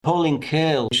Pauline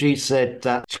Kael, she said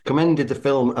that she commended the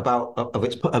film about of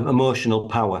its emotional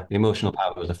power, the emotional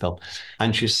power of the film,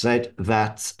 and she said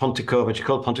that Pontecorvo, she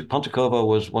called Pontecorvo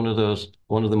was one of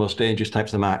the most dangerous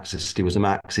types of Marxist. He was a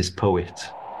Marxist poet.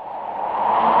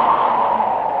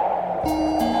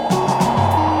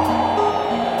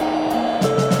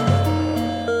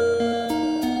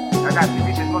 Ragazzi,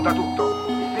 qui si smonta tutto.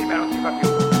 Il film non si fa più.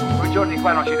 Quei giorni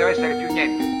qua non ci deve essere più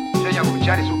niente. Bisogna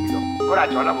cominciare subito.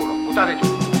 Coraggio, al lavoro, buttate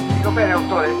giù. Dico bene,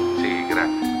 autore? Sì,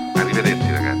 grazie.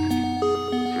 Arrivederci, ragazzi.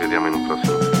 Ci vediamo in un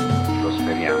prossimo film. Lo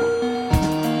speriamo.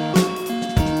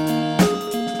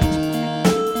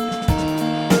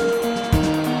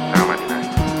 Ciao, marinai.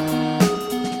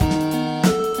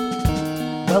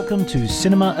 Welcome to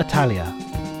Cinema Italia,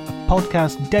 a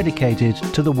podcast dedicated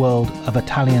to the world of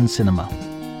Italian cinema.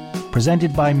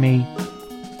 Presented by me,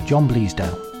 John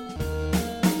Bleasdale.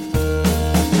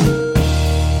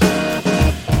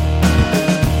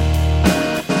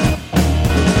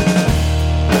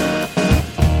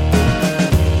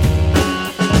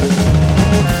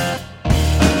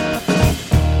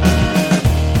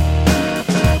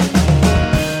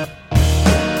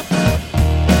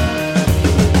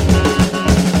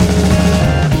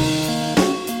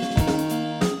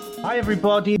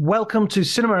 Everybody, welcome to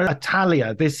Cinema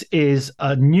Italia. This is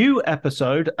a new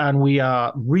episode and we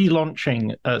are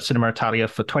relaunching Cinema Italia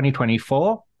for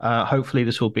 2024. Hopefully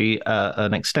this will be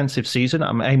an extensive season.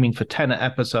 I'm aiming for 10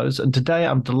 episodes. And today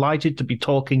I'm delighted to be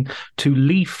talking to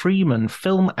Lee Freeman,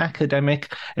 film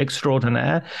academic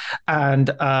extraordinaire.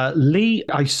 And Lee,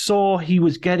 I saw he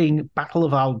was getting Battle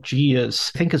of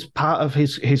Algiers, I think as part of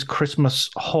his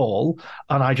Christmas haul.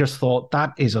 And I just thought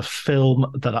that is a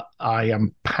film that I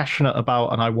am passionate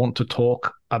about and I want to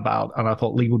talk about, and I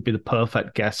thought Lee would be the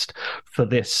perfect guest for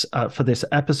this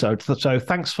episode. So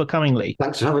thanks for coming, Lee.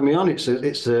 Thanks for having me on. It's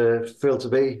a thrill to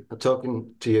be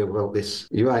talking to you about this.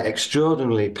 You're right,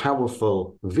 extraordinarily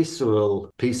powerful,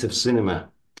 visceral piece of cinema.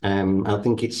 I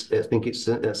think it's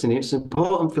an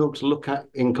important film to look at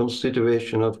in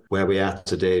consideration of where we are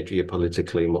today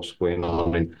geopolitically and what's going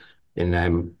on in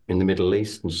the Middle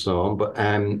East and so on. But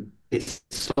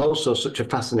it's also such a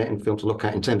fascinating film to look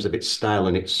at in terms of its style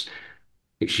and its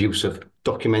use of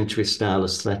documentary style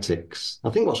aesthetics. I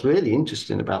think what's really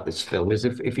interesting about this film is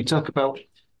if you talk about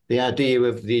the idea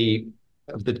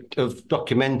of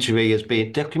documentary as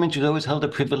being, documentary has always held a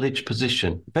privileged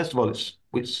position. First of all,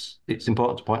 it's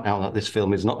important to point out that this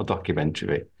film is not a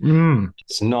documentary.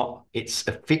 It's not. It's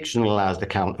a fictionalized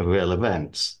account of real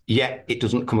events. Yet it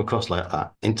doesn't come across like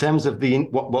that. In terms of the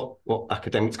what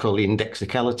academics call the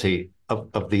indexicality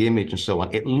of the image and so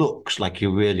on, it looks like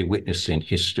you're really witnessing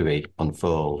history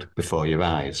unfold before your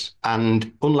eyes.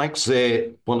 And unlike,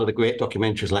 say, one of the great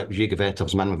documentaries like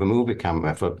Zhigovertov's Man with a Movie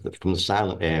Camera from the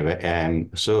silent era, a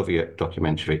Soviet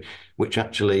documentary, which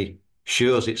actually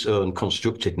shows its own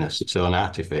constructedness, its own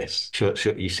artifice.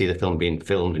 You see the film being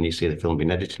filmed and you see the film being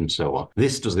edited and so on.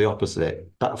 This does the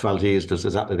opposite. Battle of Algiers does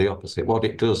exactly the opposite. What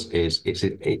it does is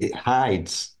it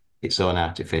hides its own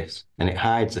artifice, and it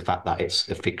hides the fact that it's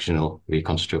a fictional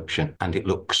reconstruction, and it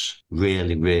looks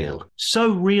really real.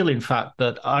 So real, in fact,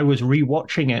 that I was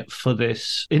rewatching it for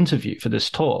this interview, for this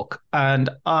talk,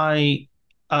 and I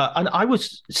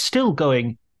was still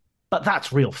going, but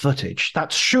that's real footage.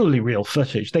 That's surely real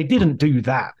footage. They didn't do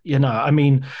that, I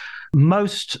mean,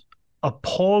 most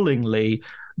appallingly,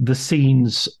 the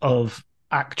scenes of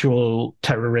actual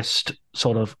terrorist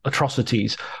sort of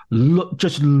atrocities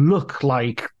look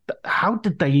like, how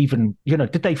did they even,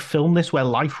 did they film this where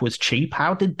life was cheap?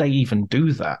 How did they even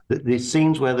do that? The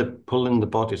scenes where they're pulling the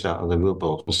bodies out of the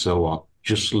rubble and so on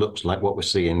just looks like what we're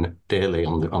seeing daily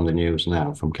on the news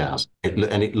now from cars.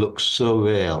 It looks so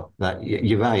real that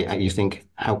you're right. You think,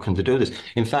 how can they do this?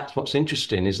 In fact, what's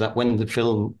interesting is that when the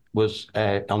film was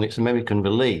on its American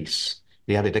release,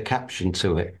 they added a caption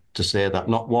to it to say that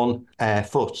not one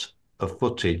foot of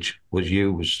footage was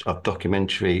used of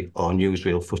documentary or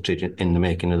newsreel footage in the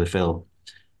making of the film,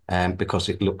 because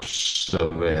it looks so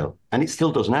real. And it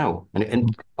still does now.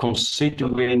 And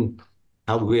considering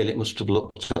how real it must have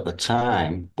looked at the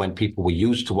time when people were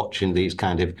used to watching these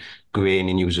kind of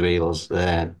grainy newsreels,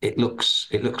 it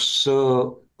looks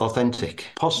so authentic.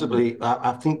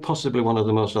 I think possibly one of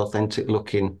the most authentic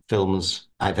looking films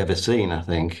I've ever seen, I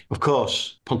think. Of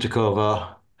course,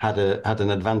 Pontecorvo had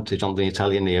an advantage on the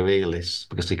Italian neorealists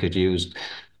because he could use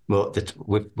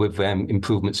with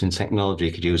improvements in technology.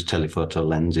 He could use telephoto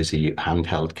lenses,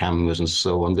 handheld cameras, and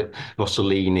so on.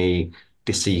 Rossellini,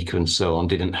 De Sica, and so on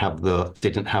didn't have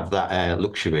that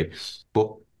luxury,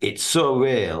 but it's so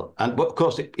real. But of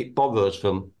course, it borrows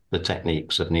from the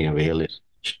techniques of neorealism,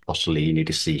 Rossellini,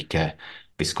 De Sica,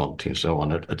 Visconti and so on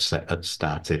had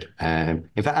started.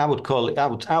 In fact, I would call it.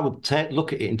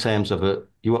 Look at it in terms of a.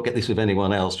 You won't get this with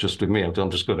anyone else, just with me.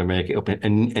 I'm just going to make it up. A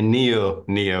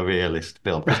neo-realist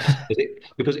film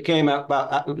because it came out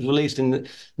it was released in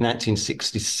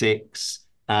 1966,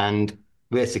 and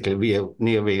basically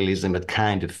neorealism had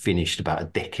kind of finished about a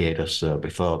decade or so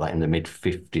before that, in the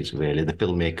mid-50s, really. The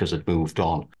filmmakers had moved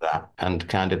on that, and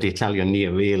kind of the Italian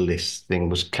neorealist thing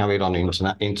was carried on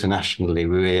internationally,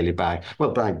 really, by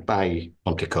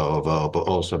Pontecorvo, but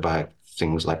also by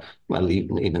things like, well,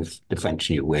 even the French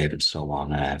New Wave and so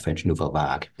on, French Nouvelle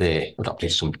Vague. They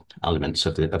adopted some elements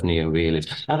of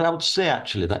neorealism. And I would say,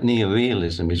 actually, that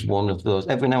neorealism is one of those.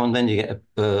 Every now and then you get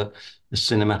a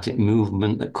cinematic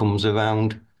movement that comes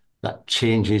around that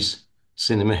changes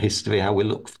cinema history, how we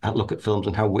look at films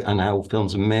and how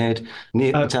films are made.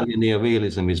 Italian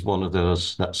neorealism is one of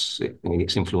those. That's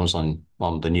its influence on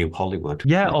the new Hollywood.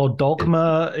 Yeah, or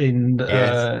Dogma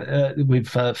Yes. With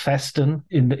Festen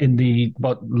in the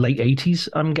late 80s,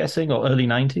 I'm guessing, or early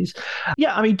 90s.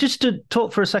 Yeah, I mean, just to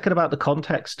talk for a second about the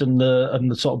context and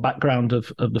the sort of background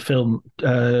of the film.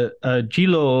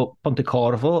 Gillo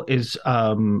Pontecorvo is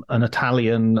an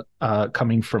Italian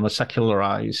coming from a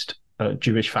secularized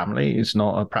Jewish family. He's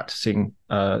not a practicing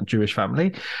Jewish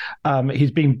family.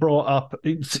 He's been brought up,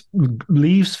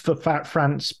 leaves for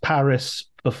France, Paris,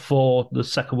 before the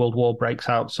Second World War breaks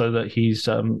out, so that he's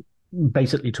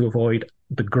basically to avoid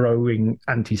the growing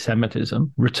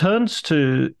anti-Semitism, returns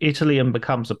to Italy and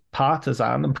becomes a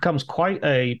partisan, and becomes quite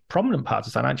a prominent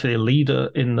partisan, actually a leader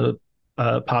in the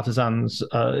partisans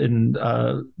in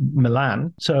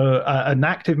Milan. So an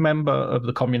active member of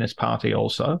the Communist Party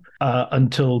also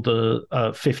until the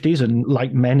 50s. And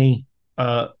like many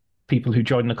people who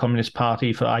joined the Communist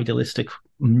Party for idealistic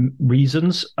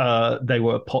reasons,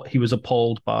 he was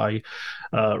appalled by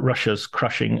Russia's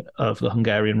crushing of the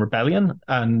Hungarian rebellion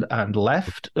and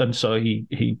left. And so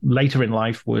he later in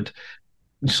life would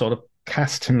sort of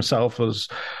cast himself as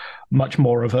much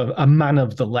more of a man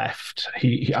of the left.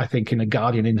 He I think in a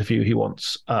Guardian interview he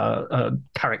once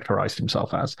characterized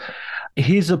himself as.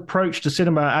 His approach to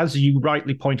cinema, as you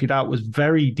rightly pointed out, was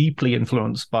very deeply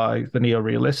influenced by the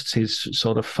neorealists. His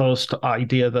sort of first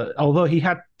idea that, although he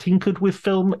had tinkered with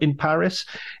film in Paris,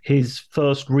 his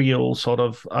first real sort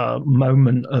of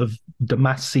moment of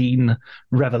Damascene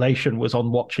revelation was on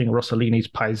watching Rossellini's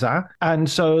Paesan. And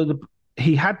so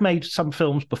he had made some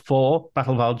films before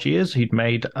Battle of Algiers. He'd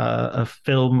made a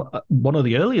film, one of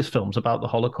the earliest films about the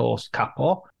Holocaust,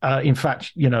 Capo. In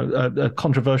fact, a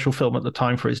controversial film at the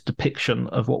time for its depiction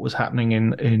of what was happening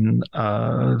in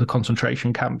the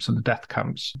concentration camps and the death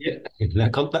camps. Yeah,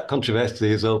 that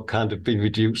controversy has all kind of been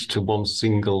reduced to one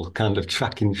single kind of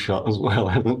tracking shot as well,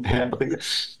 hasn't it? I think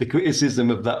the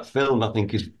criticism of that film, I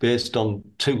think, is based on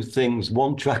two things.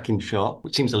 One, tracking shot,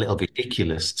 which seems a little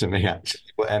ridiculous to me, actually.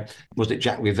 But, was it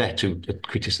Jack Rivette who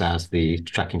criticised the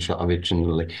tracking shot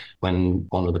originally when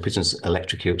one of the prisoners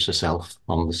electrocutes herself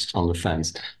on the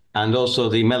fence? And also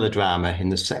the melodrama in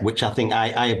the set, which I think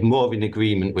I have more in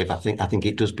agreement with. I think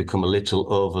it does become a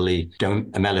little overly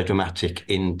melodramatic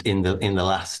in the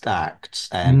last acts.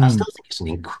 I still think it's an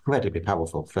incredibly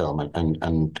powerful film,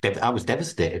 and I was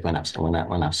devastated when I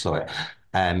saw it.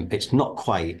 It's not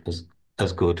quite as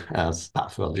good as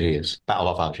Battle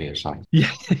of Algiers, sorry.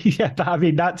 Yeah, yeah. I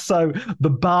mean, that's so,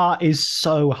 the bar is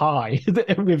so high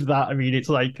with that. I mean, it's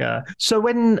like so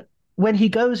when he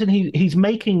goes and he's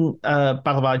making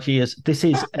Battle of Algiers, this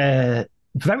is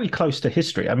very close to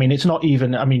history. I mean, it's not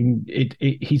even. I mean,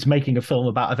 he's making a film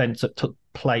about events that took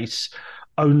place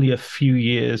only a few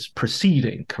years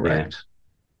preceding. Correct.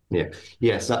 Yeah.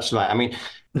 Yes, that's right. I mean,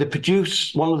 one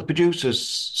of the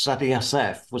producers, Sadi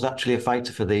Youssef, was actually a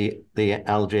fighter for the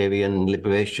Algerian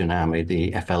Liberation Army,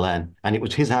 the FLN, and it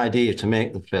was his idea to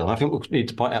make the film. I think we need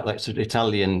to point out that it's an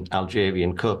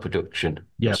Italian-Algerian co-production,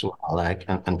 as well,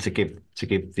 and to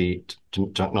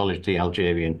acknowledge the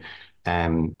Algerian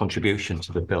contribution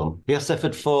to the film. Youssef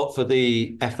had fought for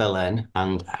the FLN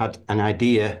and had an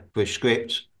idea for a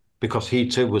script because he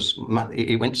too was.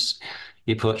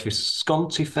 He approached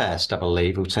Visconti first, I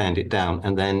believe, who turned it down,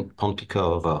 and then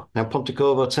Pontecorvo. Now,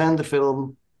 Pontecorvo turned the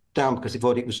film down because he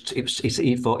thought it was too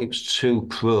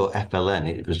pro FLN.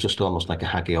 It was just almost like a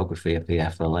hagiography of the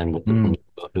FLN.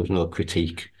 There was no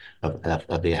critique of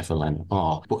the FLN.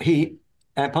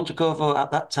 But Pontecorvo at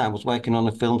that time was working on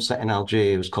a film set in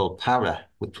Algiers called Para,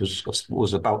 which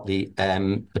was about the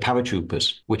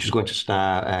paratroopers, which was going to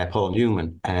star Paul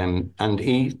Newman, and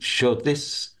he showed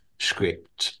this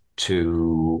script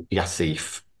to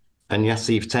Youssef, and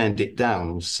Youssef turned it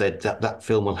down, said that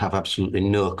film will have absolutely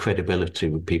no credibility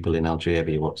with people in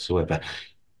Algeria whatsoever.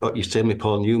 but you say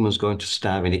Paul Newman's going to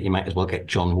star in it, you might as well get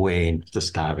John Wayne to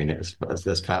star in it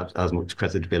as much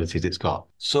credibility as it's got.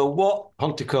 So what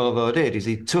Pontecorvo did is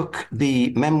he took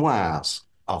the memoirs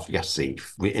of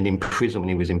Yassif written in prison when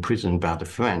he was imprisoned by the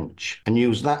French and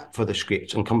used that for the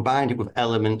script and combined it with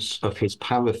elements of his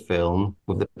parafilm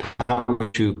with the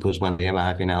paratroopers when they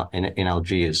arrive in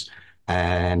Algiers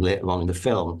and later on in the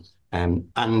film. And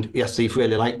Yassif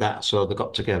really liked that, so they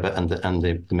got together and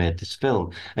they made this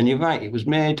film. And you're right, it was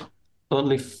made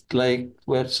only like,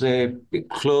 let's say,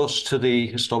 close to the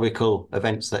historical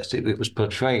events that it was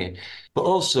portraying. But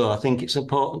also, I think it's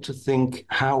important to think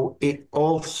how it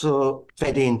also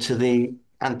fed into the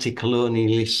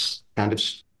anti-colonialist kind of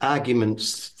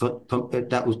arguments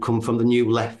that would come from the New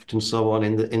Left and so on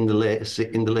in the late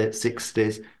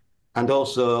 60s. And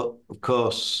also, of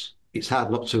course, it's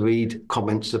hard not to read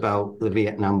comments about the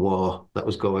Vietnam War that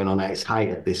was going on at its height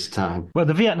at this time. Well,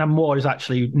 the Vietnam War is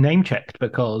actually name-checked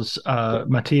because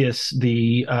Matthias,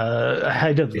 the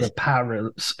head of the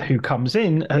Paras who comes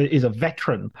in, is a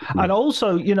veteran. And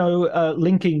also,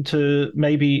 linking to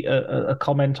maybe a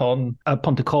comment on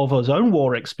Pontecorvo's own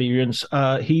war experience,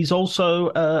 he's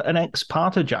also an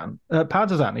ex-partisan.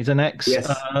 He's an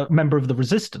ex-member of the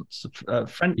resistance,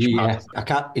 French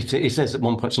partisan. He says at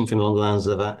one point something along the lines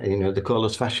of that, they call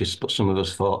us fascists, but some of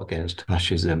us fought against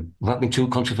fascism. Without being too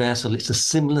controversial, it's a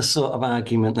similar sort of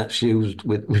argument that's used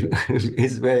with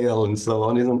Israel and so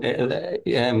on, isn't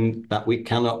it? That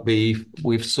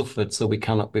we've suffered, so we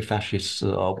cannot be fascists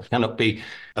or we cannot be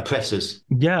oppressors.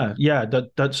 Yeah,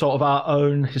 that sort of our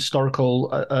own historical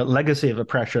legacy of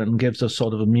oppression gives us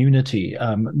sort of immunity,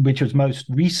 which was most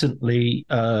recently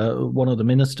one of the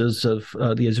ministers of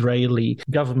the Israeli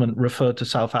government referred to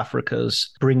South Africa's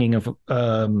bringing of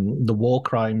the war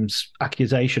crimes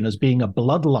accusation as being a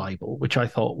blood libel, which I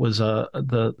thought was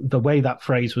the way that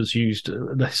phrase was used,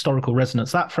 the historical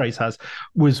resonance that phrase has,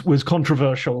 was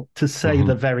controversial to say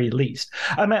the very least.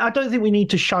 I mean, I don't think we need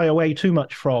to shy away too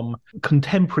much from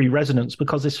contemporary resonance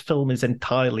because this film is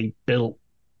entirely built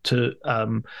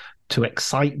to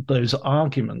excite those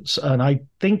arguments, and I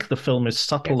think the film is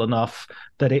subtle enough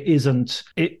that it isn't.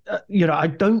 I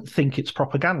don't think it's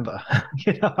propaganda.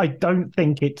 I don't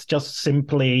think it's just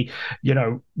simply,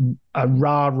 a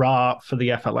rah for the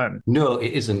FLN. No,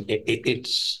 it isn't.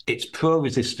 It's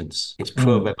pro-resistance. It's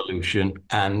pro-revolution,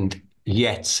 and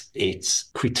yet it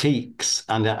critiques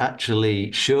and it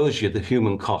actually shows you the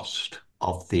human cost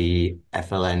of the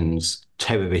FLN's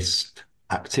terrorist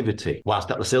activity, whilst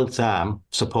at the same time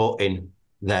supporting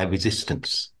their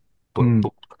resistance, but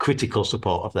critical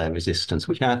support of their resistance,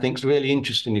 which I think is really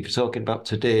interesting if you're talking about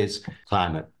today's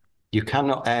climate. You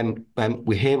cannot,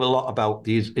 we hear a lot about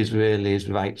the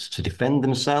Israelis' rights to defend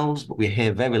themselves, but we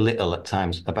hear very little at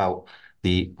times about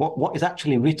what is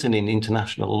actually written in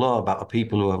international law about a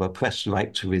people who have oppressed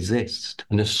right to resist.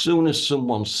 And as soon as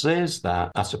someone says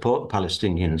that, I support the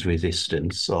Palestinians'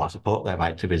 resistance, or I support their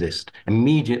right to resist,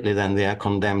 immediately then they are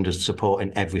condemned as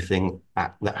supporting everything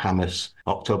that Hamas,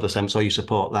 October 7th, so you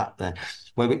support that then.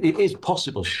 Well, it is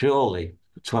possible, surely,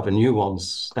 to have a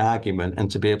nuanced argument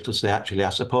and to be able to say, actually, I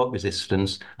support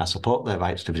resistance, I support their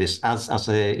rights to resist, as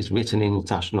is written in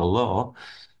international law,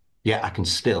 yet I can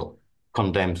still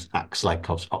condemn acts like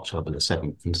October the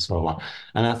 7th and so on.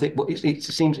 And I think it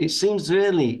seems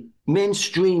really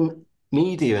mainstream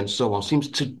media and so on seems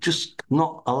to just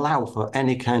not allow for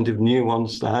any kind of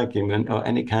nuanced argument or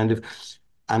any kind of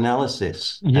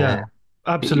analysis. Yeah.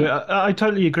 Absolutely. I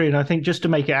totally agree. And I think just to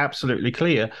make it absolutely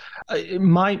clear,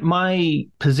 my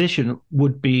position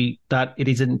would be that it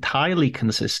is entirely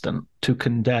consistent to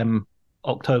condemn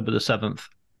October the 7th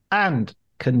and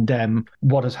condemn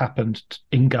what has happened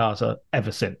in Gaza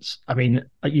ever since. I mean,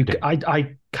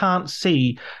 I can't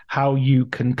see how you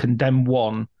can condemn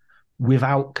one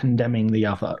without condemning the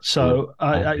other. So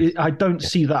I don't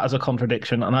see that as a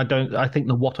contradiction, and I think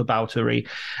the whataboutery.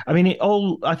 I mean,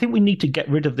 I think we need to get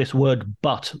rid of this word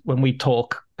 "but" when we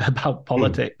talk about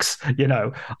politics.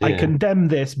 I condemn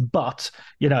this, but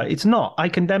it's not. I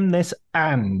condemn this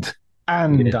and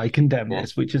I condemn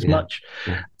this, which is much.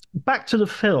 Yeah. Back to the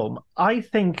film, I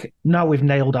think now we've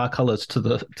nailed our colours to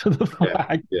the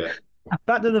flag. Yeah.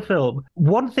 Back to the film.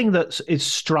 One thing that is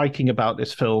striking about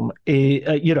this film is,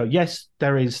 yes,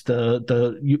 there is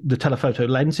the telephoto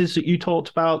lenses that you talked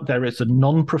about. There is the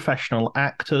non-professional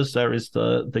actors. There is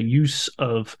the use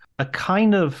of a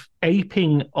kind of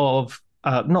aping of,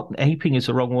 not aping is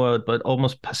the wrong word, but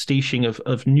almost pastiching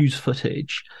of news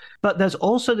footage. But there's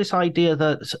also this idea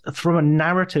that from a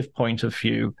narrative point of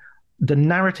view, the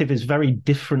narrative is very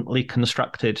differently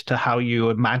constructed to how you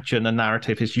imagine a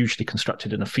narrative is usually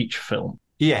constructed in a feature film.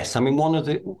 Yes, I mean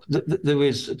there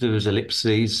is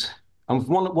ellipses, and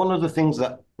one of the things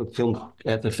that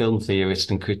the film theorist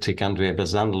and critic Andrea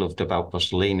Bazan loved about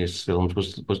Rossellini's films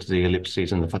was the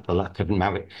ellipses and the fact the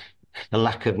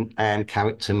lack of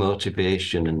character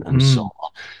motivation and so Mm.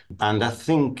 on. And I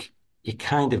think you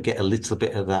kind of get a little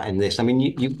bit of that in this. I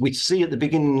mean, we see at the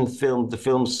beginning of the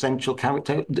film's central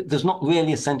character. There's not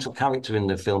really a central character in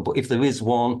the film, but if there is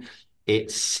one,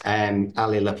 it's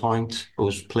Ali Lapointe, who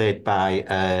was played by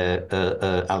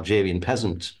a Algerian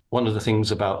peasant. One of the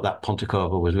things about that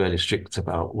Pontecorvo was really strict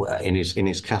about in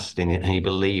his casting, and he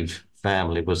believed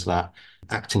firmly, was that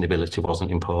acting ability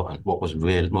wasn't important. What was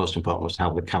really most important was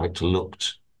how the character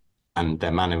looked and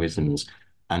their mannerisms.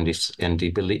 And he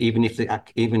believed even if the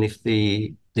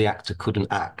actor couldn't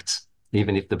act,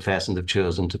 even if the person they've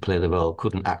chosen to play the role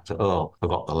couldn't act at all,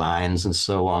 forgot the lines and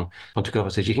so on. Pontecorvo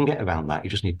says you can get around that. You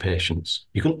just need patience.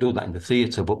 You couldn't do that in the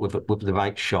theatre, but with the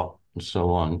right shot and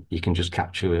so on, you can just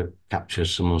capture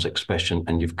someone's expression,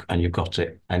 and you've got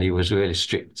it. And he was really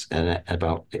strict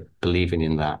about believing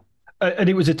in that. And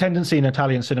it was a tendency in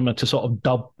Italian cinema to sort of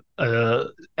dub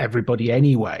everybody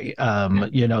anyway.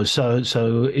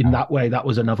 So in that way, that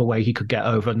was another way he could get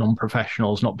over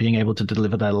non-professionals not being able to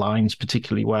deliver their lines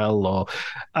particularly well. Or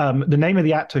the name of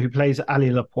the actor who plays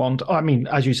Ali Lapointe, I mean,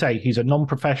 as you say, he's a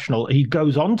non-professional. He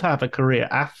goes on to have a career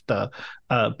after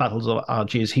Battles of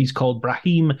Algiers. He's called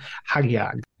Brahim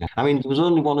Hagiag. I mean, there was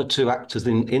only one or two actors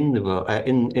in the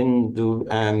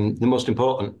most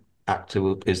important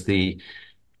actor is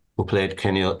who played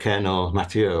Colonel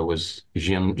Mathieu, was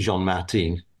Jean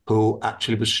Martin, who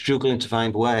actually was struggling to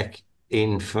find work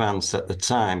in France at the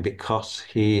time because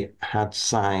he had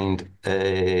signed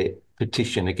a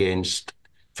petition against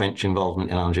French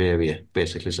involvement in Algeria,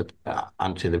 basically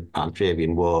anti the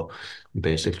Algerian war,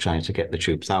 basically trying to get the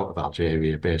troops out of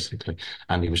Algeria, basically.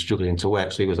 And he was struggling to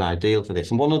work, so he was ideal for this.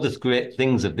 And one of the great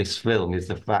things of this film is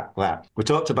the fact that we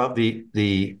talked about the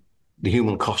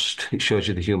human cost. It shows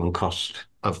you the human cost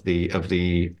of the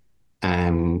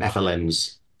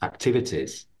FLN's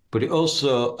activities, but it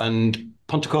also, and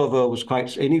Pontecorvo was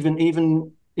quite, and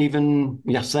even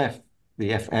Yassef,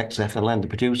 the ex-FLN, the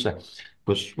producer,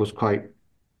 was quite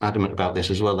adamant about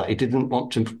this as well, that he didn't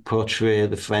want to portray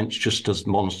the French just as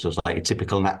monsters, like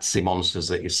typical Nazi monsters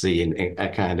that you see in a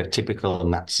kind of typical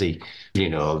Nazi,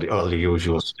 all the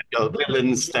usual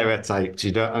villain stereotypes.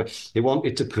 He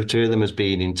wanted to portray them as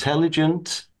being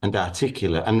intelligent and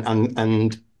articulate,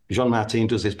 and Jean Martin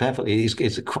does this perfectly.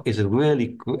 He's a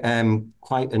really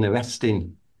quite an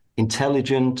arresting,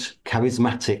 intelligent,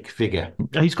 charismatic figure.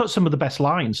 He's got some of the best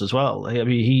lines as well. I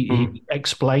mean, he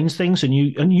explains things, and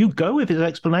you go with his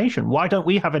explanation. Why don't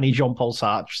we have any Jean-Paul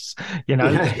Sartres?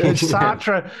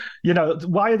 Sartre.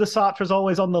 Why are the Sartres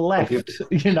always on the left?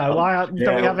 Why don't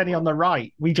we have any on the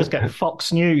right? We just get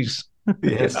Fox News.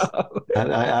 Yes,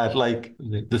 I'd like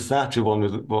the Sartre one.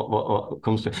 Was what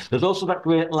comes to. There's also that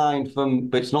great line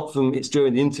but it's not from. It's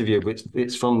during the interview, but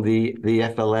it's from the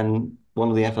FLN. One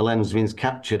of the FLNs being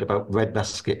captured about bread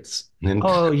baskets.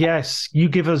 Oh, yes. You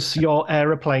give us your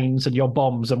aeroplanes and your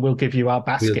bombs and we'll give you our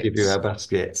baskets. We'll give you our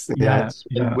baskets. Yeah.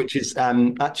 Which is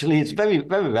actually, it's very,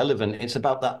 very relevant. It's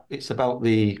about that. It's about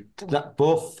that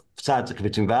both sides are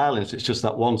committing violence. It's just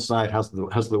that one side has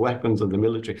the weapons and the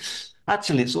military.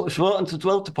 Actually, it's important as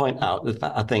well to point out that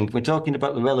I think we're talking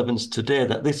about the relevance today,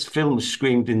 that this film was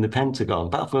screened in the Pentagon.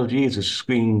 Battle for Algiers was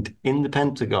screened in the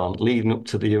Pentagon leading up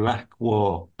to the Iraq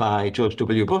War by George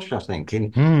W. Bush, I think,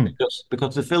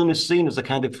 because the film is seen as a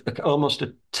kind of almost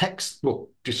a textbook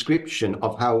description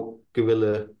of how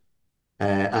guerrilla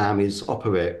armies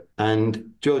operate. And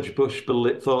George Bush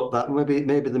thought that maybe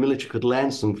the military could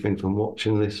learn something from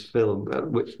watching this film,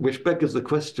 which beggars the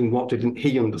question, what didn't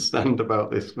he understand about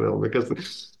this film?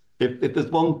 Because if there's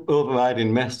one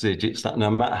overriding message, it's that no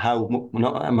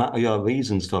matter your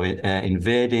reasons for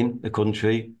invading a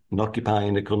country and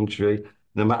occupying a country,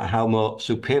 no matter how more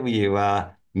superior you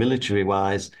are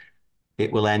military-wise,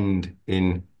 it will end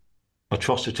in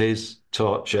atrocities,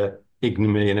 torture,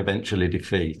 ignominy, and eventually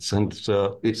defeat. And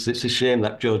so it's a shame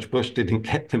that George Bush didn't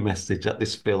get the message that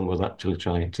this film was actually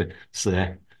trying to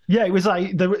say. Yeah, it was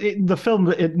like the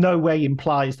film in no way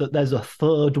implies that there's a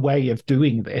third way of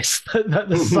doing this, that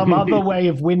there's some other way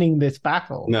of winning this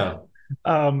battle. No.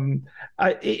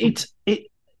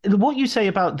 What you say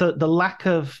about the lack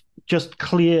of just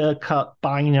clear-cut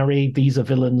binary, these are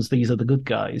villains, these are the good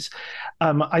guys,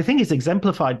 I think is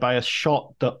exemplified by a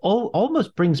shot that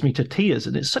almost brings me to tears.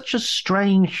 And it's such a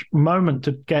strange moment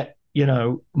to get,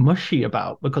 mushy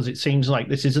about, because it seems like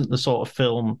this isn't the sort of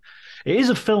film. It is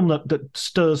a film that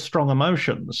stirs strong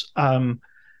emotions.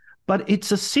 But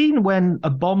it's a scene when a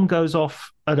bomb goes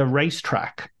off at a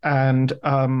racetrack, and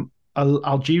an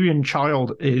Algerian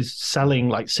child is selling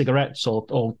like cigarettes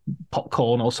or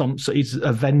popcorn or some. So he's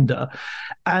a vendor,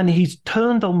 and he's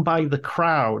turned on by the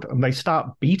crowd, and they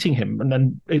start beating him, and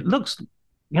then it looks,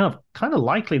 kind of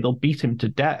likely they'll beat him to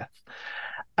death.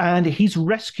 And he's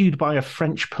rescued by a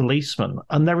French policeman,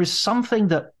 and there is something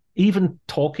that even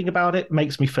talking about it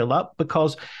makes me fill up,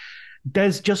 because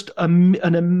there's just an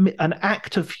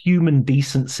act of human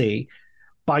decency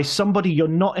by somebody you're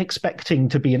not expecting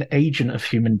to be an agent of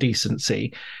human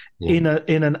decency in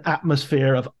an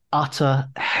atmosphere of utter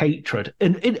hatred,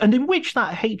 and in which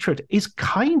that hatred is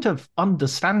kind of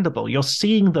understandable. You're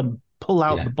seeing them pull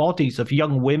out the bodies of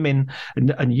young women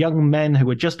and young men who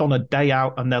are just on a day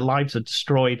out and their lives are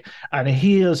destroyed. And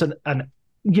here's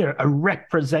a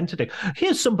representative.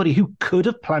 Here's somebody who could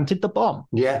have planted the bomb.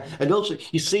 Yeah, and also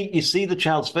you see the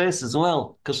child's face as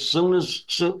well, because as soon as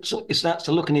he starts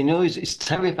to look and he knows he's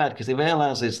terrified, because he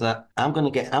realizes that I'm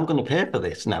going to pay for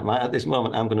this now. Right at this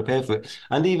moment, I'm going to pay for it.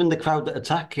 And even the crowd that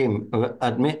attack him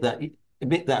admit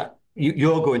that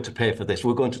you're going to pay for this.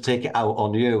 We're going to take it out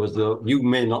on you, as though you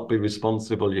may not be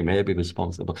responsible. You may be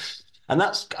responsible, and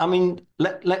that's. I mean,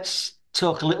 let's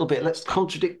talk a little bit. Let's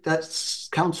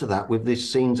counter that with these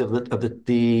scenes of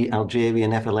the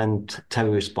Algerian FLN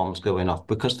terrorist bombs going off,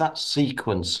 because that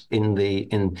sequence in the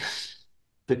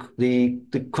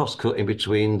cross-cutting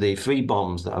between the 3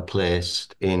 bombs that are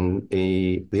placed in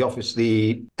the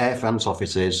Air France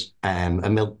offices, a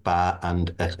milk bar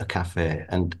and a cafe,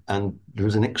 and there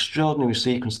was an extraordinary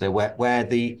sequence there where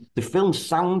the film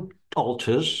sound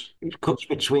alters. It cuts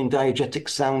between diegetic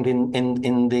sound in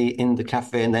the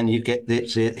cafe, and then you get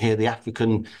hear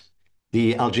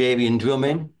the Algerian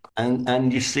drumming,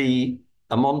 and you see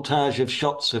a montage of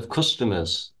shots of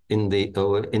customers in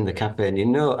the cafe,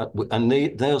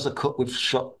 and those are cut with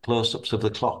shot close-ups of the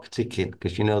clock ticking,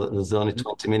 because you know that there's only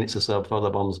 20 minutes or so before the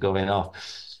bomb's going off.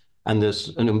 And there's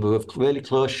a number of really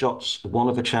close shots, one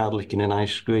of a child licking an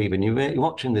ice cream, and you're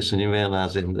watching this and you're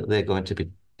realizing that they're going to be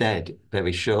dead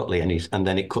very shortly, and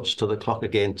then it cuts to the clock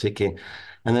again ticking,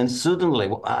 and then suddenly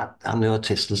I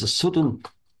noticed there's a sudden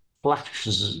flash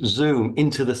zoom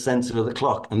into the center of the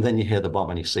clock, and then you hear the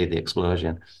bomb and you see the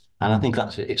explosion. And I think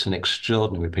it's an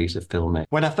extraordinary piece of filmmaking.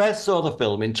 When I first saw the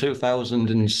film in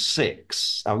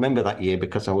 2006, I remember that year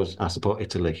because I support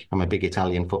Italy. I'm a big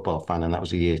Italian football fan, and that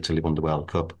was the year Italy won the World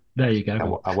Cup. There you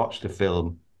go. I watched the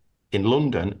film in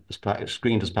London,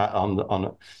 screened as part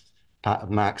of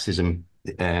Marxism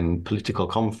political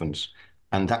conference,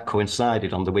 and that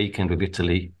coincided on the weekend with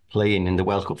Italy playing in the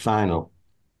World Cup final.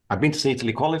 I'd been to see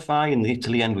Italy qualify in the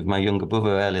Italy end with my younger brother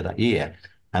earlier that year,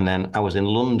 and then I was in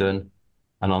London,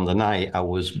 and on the night I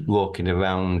was walking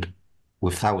around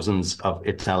with thousands of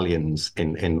Italians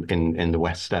in the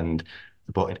West End.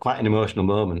 But quite an emotional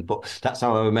moment. But that's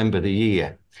how I remember the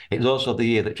year. It was also the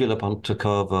year that Gillo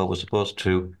Pontecorvo was supposed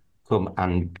to come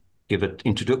and give an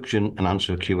introduction and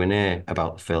answer a Q&A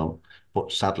about the film.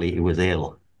 But sadly, he was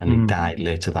ill, and he died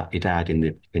later. He died in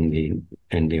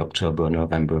the October or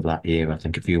November of that year, I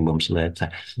think, a few months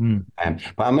later. But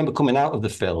I remember coming out of the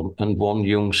film, and one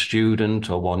young student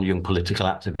or one young political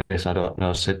activist, I don't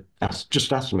know,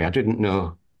 just asked me. I didn't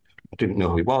know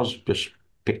who he was. Just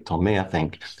picked on me, I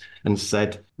think, and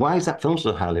said, "Why is that film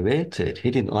so highly rated?"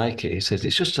 He didn't like it. He says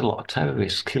it's just a lot of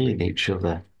terrorists killing each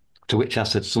other. To which I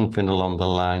said something along the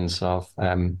lines of,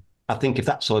 I think if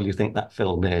that's all you think that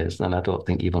film is, then I don't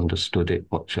think you've understood it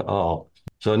much at all.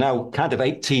 So now, kind of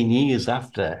 18 years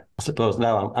after, I suppose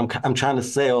now I'm trying to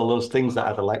say all those things that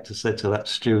I'd like to say to that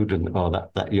student or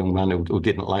that young man who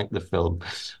didn't like the film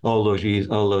all those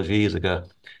years ago.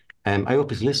 I hope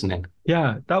he's listening.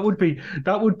 Yeah, that would be.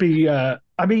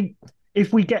 I mean,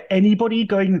 if we get anybody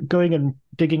going and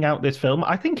digging out this film,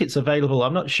 I think it's available.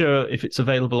 I'm not sure if it's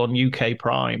available on UK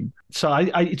Prime, so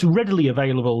it's readily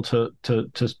available to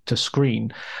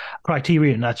screen.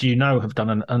 Criterion, as you know, have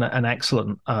done an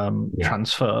excellent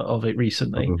transfer of it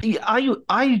recently.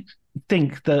 I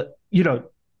think that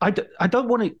I don't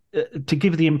want to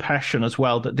give the impression as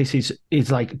well that this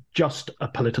is like just a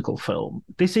political film.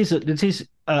 This is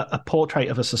a portrait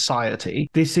of a society.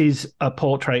 This is a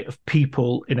portrait of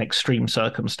people in extreme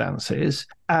circumstances.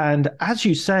 And as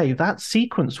you say, that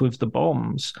sequence with the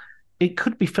bombs, it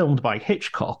could be filmed by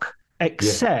Hitchcock,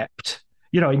 except,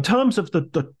 in terms of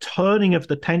the turning of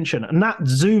the tension, and that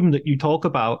zoom that you talk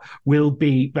about will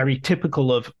be very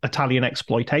typical of Italian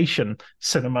exploitation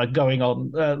cinema going on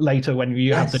later when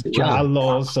you have the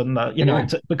giallos and,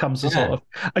 it becomes a sort of,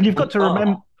 and you've got to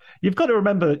remember, You've got to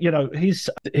remember, his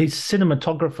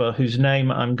cinematographer, whose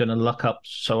name I'm going to look up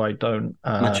so I don't.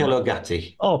 Marcello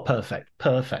Gatti. Oh,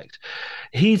 perfect.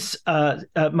 He's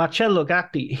Marcello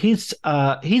Gatti.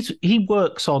 He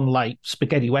works on like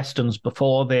spaghetti westerns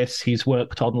before this. He's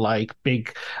worked on like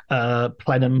big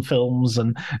plenum films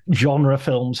and genre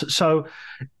films. So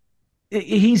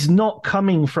he's not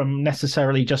coming from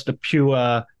necessarily just a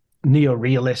pure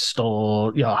neorealist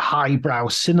or highbrow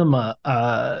cinema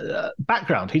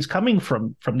background. He's coming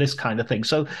from this kind of thing.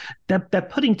 So they're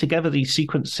putting together these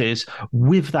sequences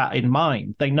with that in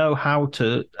mind. They know how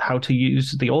to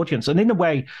use the audience, and in a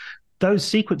way, those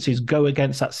sequences go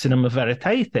against that cinema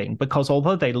verite thing, because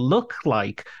although they look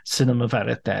like cinema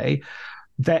verite,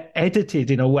 they're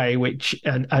edited in a way which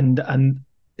and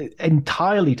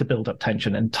entirely to build up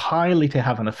tension, entirely to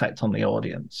have an effect on the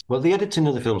audience. Well, the editing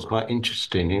of the film is quite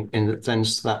interesting in the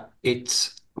sense that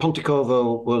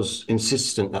Pontecorvo was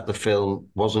insistent that the film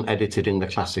wasn't edited in the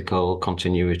classical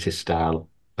continuity style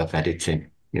of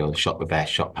editing, the shot reverse,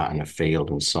 shot pattern of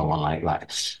field and so on like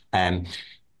that.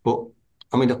 But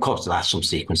I mean, of course, there are some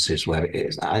sequences where it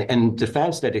is. And the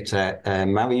first editor,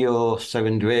 Mario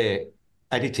Serendré,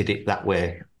 edited it that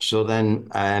way. So then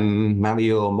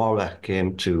Mario Mora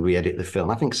came to re-edit the film.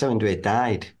 I think Serendré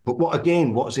died. But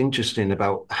what's interesting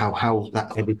about how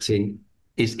that editing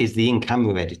is the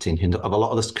in-camera editing of a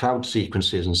lot of the crowd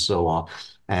sequences and so on.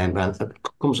 And it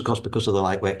comes across because of the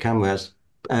lightweight cameras.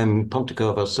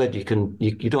 Pontecorvo said you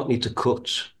don't need to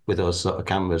cut with those sort of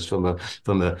cameras from a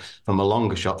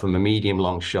longer shot, from a medium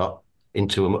long shot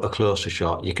into a closer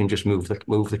shot. You can just move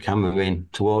the camera in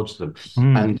towards them.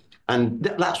 And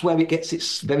that's where it gets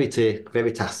its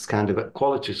veritas kind of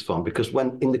qualities from, because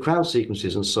when in the crowd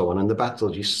sequences and so on and the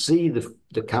battles, you see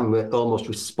the camera almost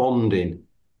responding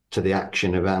to the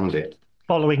action around it.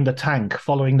 Following the tank,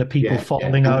 following the people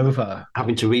falling over.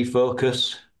 Having to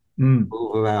refocus,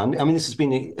 move around. I mean, this has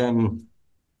been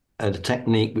a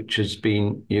technique which has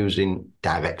been used in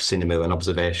direct cinema and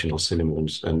observational cinema and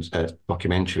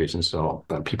documentaries and so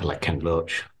on. People like Ken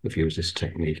Loach have used this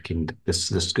technique in the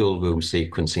schoolroom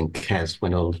sequence in Kes,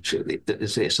 when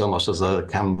it's almost as though the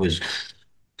camera's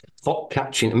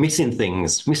catching, missing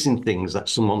things that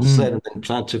someone said, and then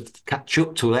trying to catch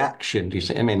up to action. Do you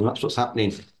see what I mean? That's what's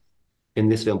happening in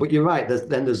this film. But you're right,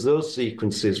 there's those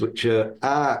sequences which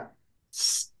are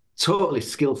totally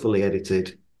skillfully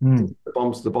edited.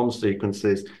 The bomb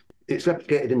sequences. It's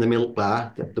replicated in the milk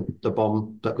bar, the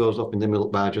bomb that goes up in the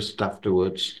milk bar just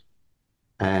afterwards.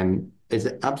 Is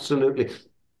absolutely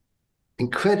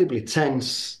incredibly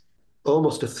tense,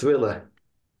 almost a thriller.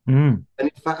 And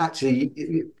in fact,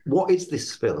 actually, what is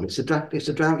this film? It's a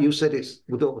drama. You said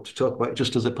we don't want to talk about it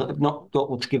just as don't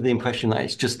want to give the impression that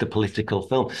it's just a political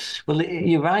film. Well,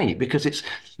 you're right, because it's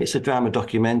a drama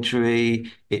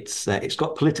documentary. It's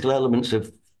got political elements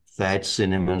of third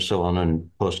cinema and so on,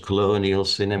 and post-colonial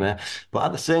cinema, but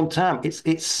at the same time,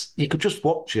 it's you could just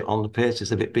watch it on the basis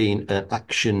of it being an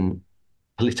action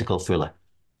political thriller.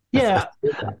 Yeah,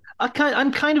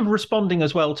 I'm kind of responding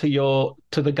as well to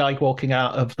the guy walking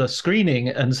out of the screening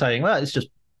and saying, well, it's just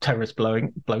terrorists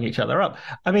blowing each other up.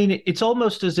 I mean, it's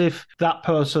almost as if that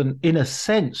person, in a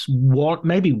sense,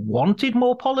 maybe wanted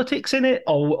more politics in it,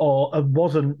 or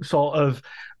wasn't sort of.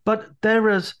 But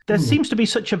there seems to be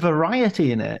such a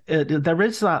variety in it.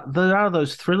 There are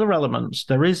those thriller elements.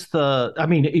 There is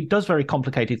it does very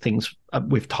complicated things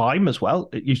with time as well.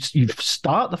 You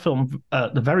start the film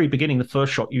at the very beginning. The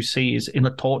first shot you see is in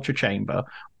a torture chamber,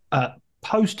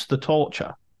 post the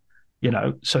torture.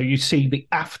 So you see the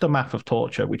aftermath of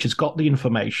torture, which has got the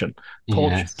information.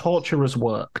 Torture has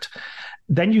worked.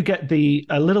 Then you get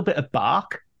a little bit of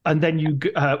bark. And then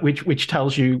which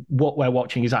tells you what we're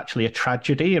watching is actually a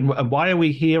tragedy, and why are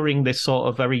we hearing this sort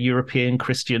of very European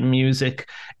Christian music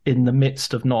in the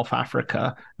midst of North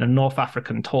Africa, a North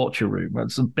African torture room?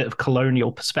 It's a bit of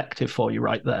colonial perspective for you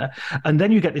right there. And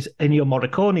then you get this Ennio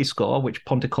Morricone score, which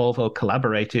Pontecorvo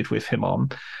collaborated with him on,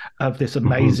 of this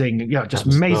amazing,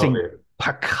 amazing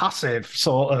percussive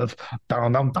sort of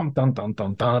dum dum dum dum dum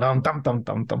dum dum dum dum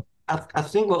dum dum. I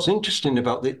think what's interesting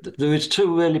about there is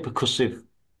two really percussive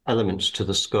elements to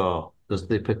the score. There's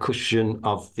the percussion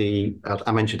of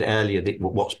I mentioned earlier,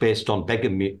 what's based on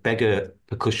beggar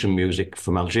percussion music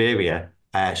from Algeria,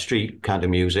 street kind of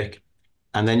music.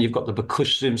 And then you've got the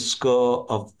percussion score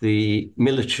of the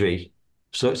military.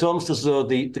 So it's almost as though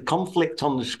the conflict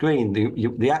on the screen,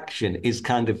 the action is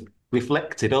kind of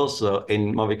reflected also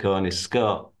in Morricone's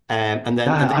score. And then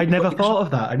I never thought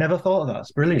of that.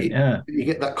 It's brilliant. Yeah. You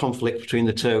get that conflict between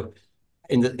the two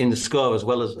in the score as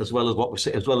well as what we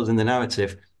see, as well as in the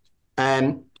narrative.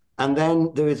 And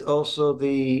then there is also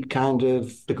the kind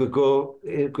of the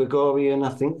Gregorian, I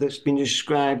think, that's been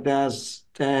described as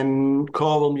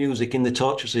choral music in the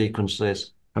torture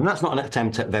sequences. And that's not an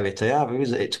attempt at verite either,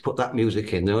 is it? To put that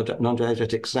music in, the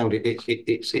non-diegetic sound.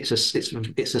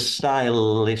 It's a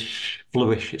stylish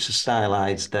flourish. It's a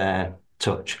stylized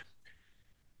touch.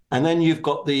 And then you've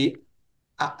got the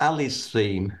Ali's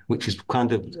theme, which is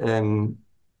kind of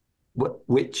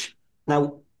which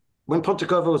now when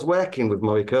Pontecorvo was working with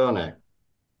Morricone,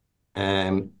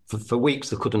 for weeks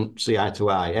they couldn't see eye to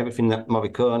eye. Everything that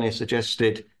Morricone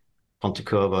suggested,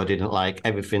 Pontecorvo didn't like.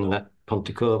 Everything that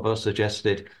Pontecorvo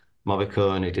suggested,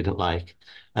 Morricone didn't like.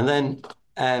 And then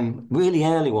really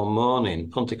early one morning,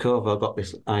 Pontecorvo got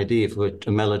this idea for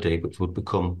a melody which would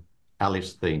become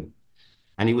Ali's theme.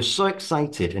 And he was so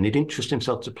excited, and he didn't trust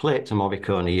himself to play it to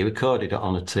Morricone. He recorded it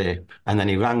on a tape, and then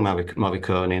he rang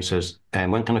Morricone and says,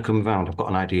 "When can I come round? I've got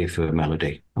an idea for a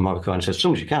melody." And Morricone says, "As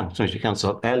soon as you can, as soon as you can."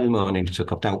 So early morning, he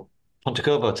took up. Now,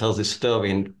 Pontecorvo tells this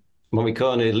story, and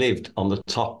Morricone lived on the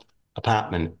top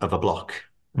apartment of a block,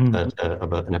 of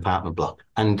an apartment block,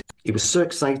 and he was so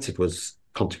excited, was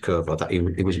Pontecorvo, that he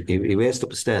raced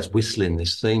up the stairs whistling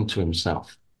this theme to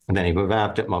himself, and then he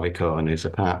arrived at Morricone's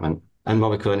apartment. And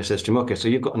Morricone says to him, "Okay, so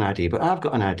you've got an idea, but I've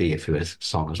got an idea for a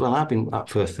song as well. I've been up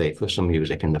for some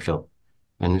music in the film."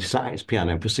 And he sat at his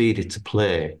piano and proceeded to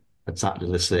play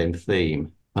exactly the same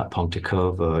theme that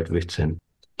Pontecorvo had written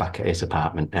back at his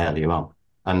apartment earlier on.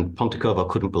 And Pontecorvo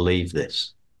couldn't believe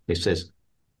this. He says,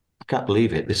 "I can't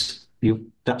believe it.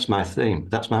 That's my theme.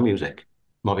 That's my music."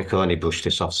 Morricone brushed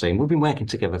this off, saying, "We've been working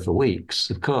together for weeks.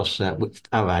 Of course,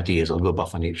 our ideas will rub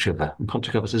off on each other." And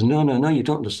Pontecorvo says, no, you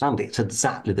don't understand. It's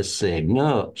exactly the same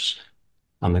notes."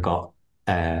 And they got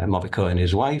Morricone and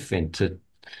his wife in to,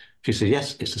 she said,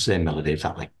 "Yes, it's the same melody,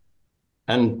 exactly."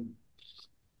 And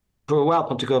for a while,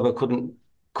 Pontecorvo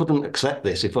couldn't accept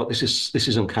this. He thought, this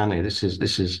is uncanny. This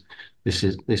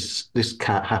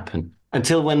can't happen.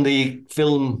 Until when the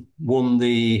film won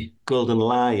the Golden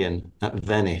Lion at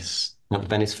Venice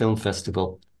Film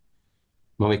Festival,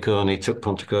 Morricone took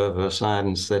Pontecorvo aside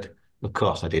and said, "Of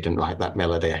course I didn't write that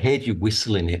melody. I heard you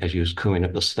whistling it as you was coming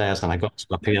up the stairs, and I got to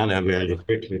my piano really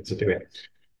quickly to do it.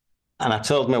 And I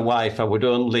told my wife I would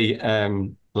only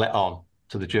let on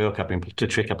to the trick I've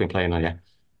been playing on you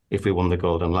if we won the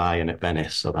Golden Lion at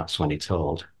Venice." So that's when he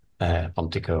told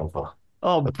Pontecorvo.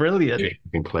 Oh, brilliant!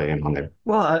 I've been playing on it.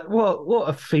 What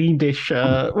a fiendish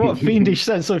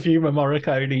sense of humor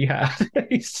Morricone had.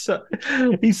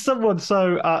 he's someone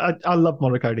so I love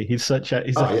Morricone.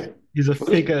 He's a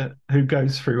figure who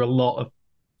goes through a lot of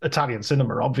Italian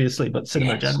cinema, obviously, but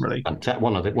cinema generally.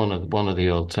 One of the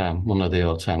old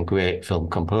time great film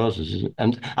composers.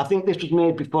 And I think this was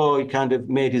made before he kind of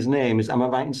made his name. Am I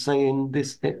right in saying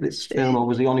this film, or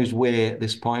was he on his way at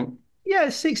this point? Yeah,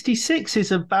 66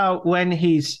 is about when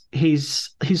he's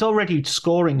already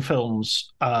scoring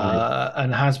films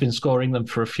and has been scoring them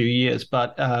for a few years,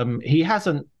 but he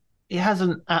hasn't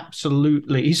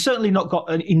he's certainly not got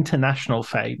an international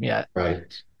fame yet. Right.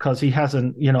 Because he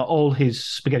hasn't, all his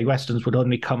spaghetti westerns would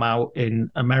only come out in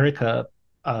America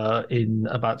in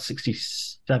about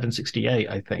 67, 68,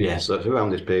 I think. Yeah, so around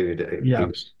this period, he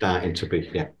was starting to be,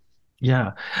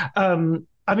 Yeah.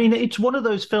 I mean, it's one of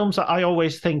those films that I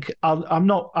always think I'm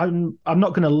not going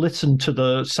to listen to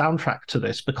the soundtrack to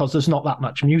this because there's not that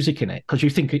much music in it, because you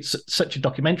think it's such a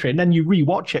documentary, and then you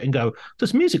rewatch it and go,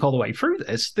 "There's music all the way through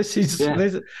this.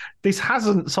 This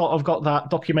hasn't sort of got that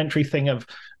documentary thing of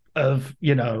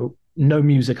no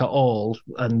music at all,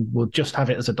 and we'll just have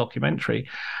it as a documentary."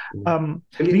 The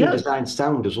design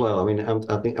sound as well. I mean,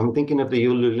 I'm thinking of the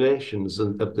ululations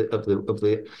of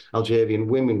the Algerian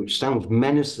women, which sounds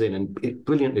menacing and it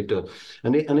brilliantly done.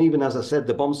 And even as I said,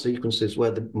 the bomb sequences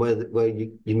where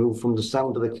you move from the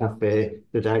sound of the cafe,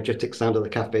 the diegetic sound of the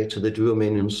cafe, to the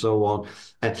drumming and so on.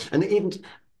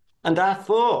 And I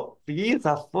thought for years,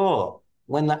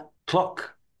 when that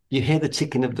clock, you hear the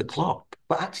ticking of the clock.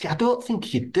 But actually, I don't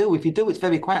think you do. If you do, it's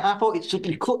very quiet. I thought it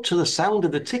suddenly cut to the sound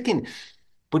of the ticking,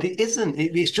 but it isn't.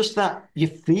 It's just that you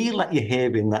feel like you're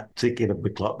hearing that ticking of the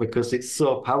clock because it's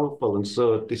so powerful and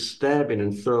so disturbing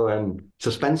and so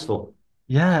suspenseful.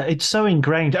 Yeah, it's so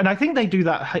ingrained. And I think they do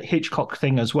that Hitchcock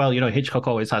thing as well. Hitchcock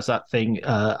always has that thing.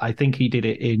 I think he did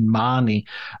it in Marnie,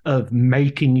 of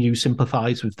making you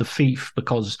sympathize with the thief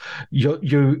because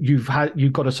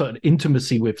you've got a certain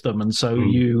intimacy with them, and so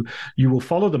you will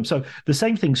follow them. So the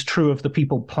same thing's true of the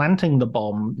people planting the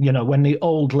bomb. When the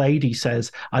old lady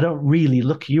says, "I don't really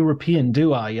look European,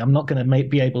 do I? I'm not going to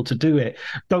be able to do it.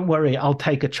 Don't worry, I'll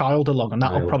take a child along, and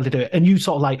that'll probably do it." And you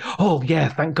sort of like, "Oh yeah,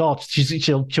 thank God,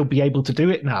 she'll be able to do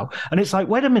it now." And it's like,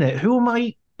 wait a minute, who am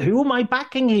I who am I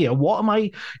backing here? What am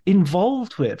I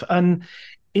involved with? And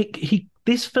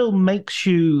this film makes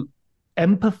you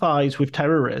empathize with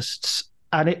terrorists,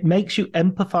 and it makes you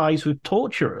empathize with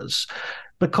torturers,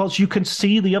 because you can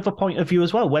see the other point of view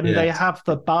as well. When they have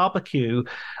the barbecue,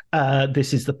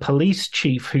 this is the police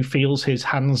chief who feels his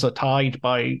hands are tied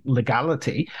by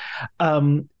legality,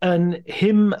 and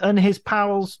him and his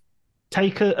pals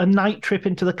take a night trip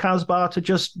into the Casbah to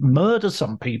just murder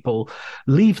some people,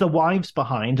 leave the wives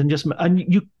behind, and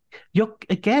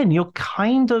you're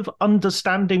kind of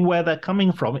understanding where they're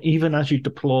coming from, even as you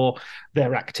deplore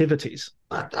their activities.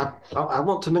 I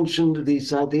want to mention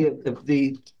this idea of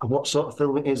what sort of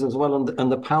film it is as well, and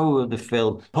the power of the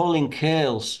film. Pauline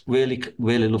Kael's really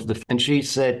loved the film, and she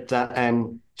said that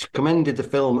she commended the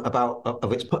film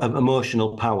of its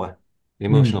emotional power, the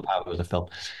emotional power of the film.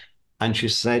 And she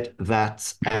said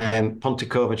that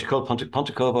Pontecorvo, she called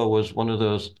Pontecorvo was one of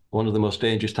the most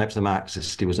dangerous types of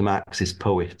Marxist. He was a Marxist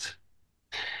poet.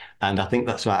 And I think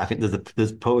that's right. I think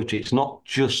there's poetry. It's not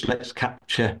just let's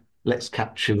capture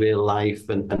real life,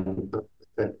 and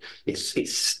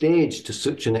it's staged to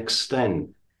such an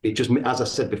extent. It just, as I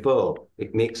said before,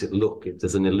 it makes it look,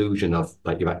 there's an illusion of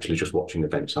like you're actually just watching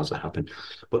events as they happen.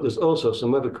 But there's also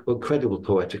some other incredible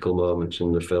poetical moments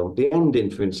in the film. The ending,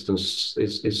 for instance,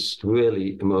 is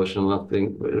really emotional. I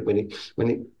think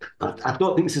I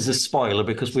don't think this is a spoiler,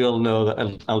 because we all know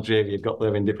that Algeria got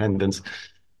their independence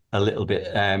a little bit,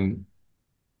 a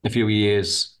few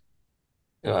years,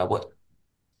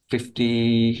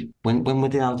 50, when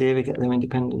did Algeria get their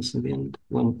independence in the end?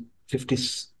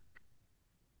 56,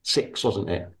 wasn't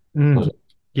it? Was it?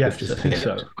 Yes, 56? I think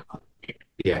so.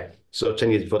 Yeah, so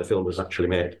 10 years before the film was actually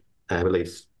made,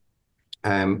 released.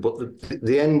 But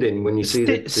the ending, when you see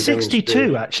the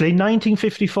 62, actually,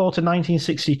 1954 to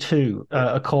 1962,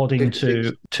 according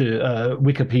to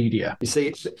Wikipedia. You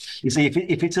see,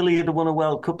 if Italy had won a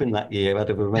World Cup in that year, I'd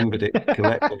have remembered it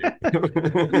correctly.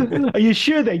 Are you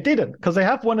sure they didn't? Because they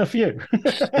have won a few.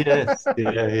 Yes,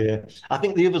 yeah. I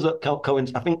think the others I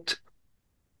think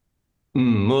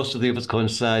most of the others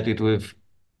coincided with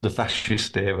the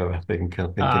fascist era, I think.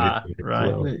 Right.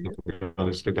 Well, I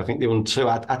think they won two.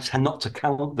 I tend not to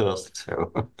count those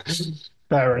two.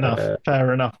 Fair enough.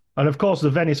 And of course, the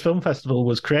Venice Film Festival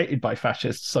was created by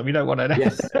fascists, so we don't want to.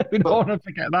 Yes, we don't want to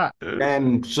forget that.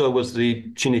 So was the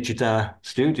Cinecittà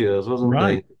Studios, wasn't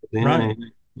right. they? Right.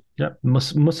 Yeah,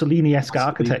 Mussolini-esque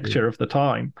architecture of the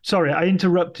time. Sorry, I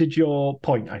interrupted your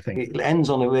point, I think. It ends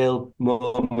on a real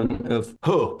moment of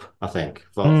hope, I think,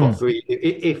 for free.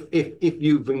 If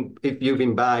you've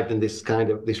imbibed in this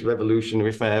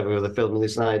revolutionary fervour of the film, and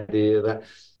this idea that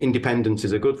independence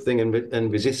is a good thing,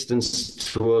 and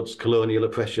resistance towards colonial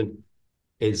oppression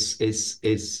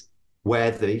is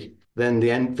worthy, then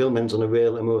the film ends on a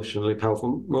real emotionally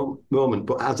powerful moment.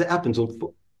 But as it happens,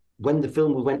 when the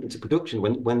film went into production,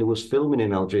 when it was filming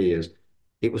in Algiers,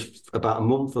 it was about a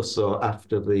month or so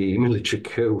after the military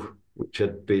coup, it's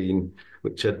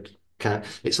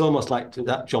almost like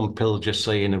that John Pilger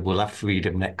saying, "We'll have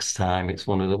freedom next time." It's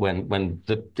one of when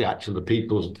the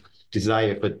people's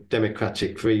desire for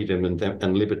democratic freedom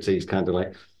and liberty is kind of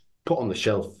like put on the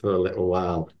shelf for a little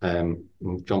while.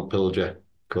 John Pilger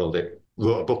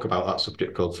wrote a book about that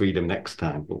subject called Freedom Next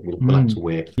Time, but we'll have to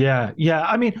wait. Yeah.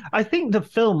 I mean, I think the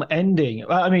film ending,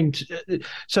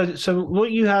 so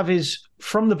what you have is,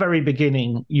 from the very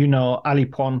beginning, Ali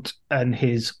Pointe and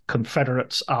his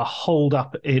Confederates are holed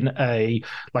up in a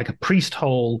priest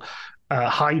hole,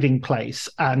 hiding place,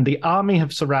 and the army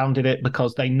have surrounded it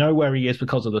because they know where he is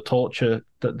because of the torture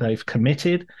that they've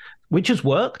committed, which has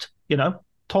worked.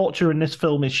 Torture in this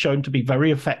film is shown to be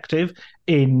very effective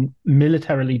in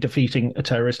militarily defeating a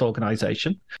terrorist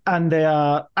organization. And they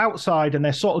are outside, and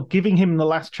they're sort of giving him the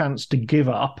last chance to give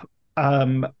up,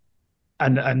 and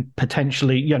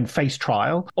potentially face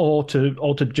trial, or to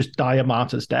just die a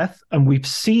martyr's death. And we've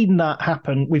seen that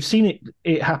happen. We've seen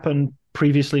it happen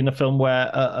previously in a film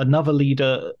where another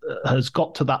leader has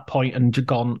got to that point and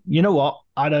gone, you know what?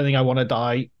 I don't think I want to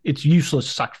die. It's useless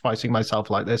sacrificing myself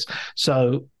like this.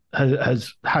 So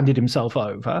has handed himself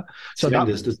over. So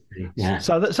that's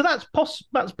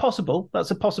possible.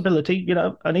 That's a possibility,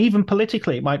 and even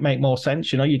politically it might make more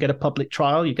sense. You get a public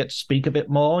trial, you get to speak a bit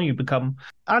more, you become.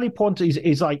 Ali Pointe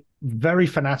is like very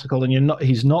fanatical, and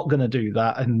he's not going to do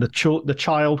that. And the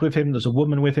child with him, there's a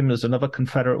woman with him, there's another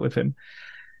Confederate with him,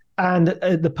 and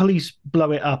the police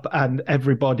blow it up, and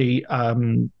everybody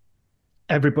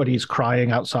is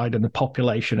crying outside, and the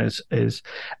population is,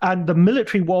 and the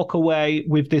military walk away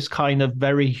with this kind of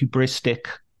very hubristic,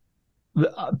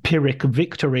 Pyrrhic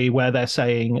victory, where they're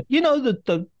saying,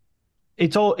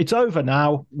 it's over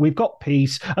now. We've got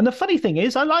peace. And the funny thing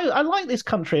is, I like this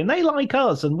country, and they like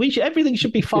us, and everything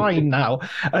should be fine now.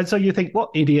 And so you think, what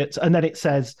idiots? And then it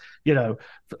says,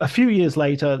 a few years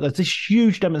later, there's this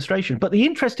huge demonstration. But the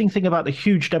interesting thing about the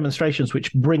huge demonstrations,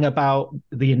 which bring about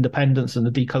the independence and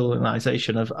the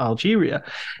decolonization of Algeria,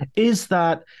 is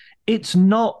that it's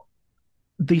not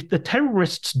the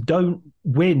terrorists don't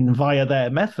win via their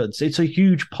methods. It's a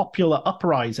huge popular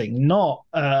uprising, not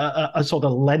a sort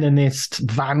of Leninist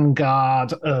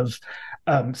vanguard of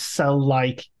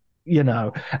cell-like,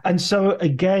 And so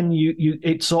again,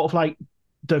 it's sort of like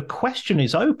the question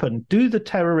is open: do the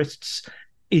terrorists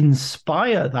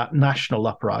inspire that national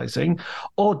uprising,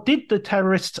 or did the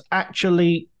terrorists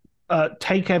actually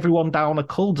take everyone down a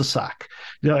cul-de-sac?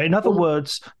 In other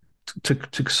words, to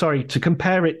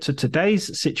compare it to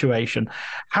today's situation,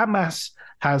 Hamas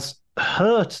has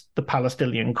hurt the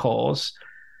Palestinian cause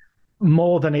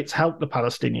more than it's helped the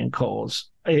Palestinian cause.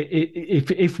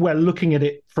 If we're looking at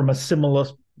it from a similar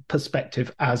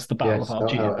perspective as the Battle of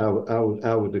Algiers,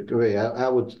 I would agree. I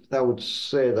would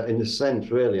say that in a sense,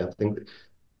 really, I think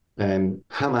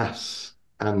Hamas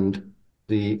and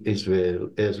the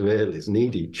Israelis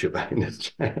need each other.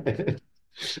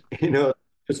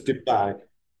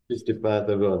 Justify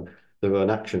their own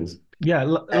actions. Yeah,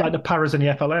 like the Paras and the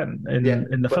FLN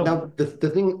in the film. Now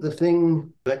the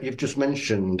thing that you've just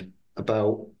mentioned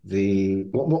about the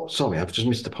what? Sorry, I've just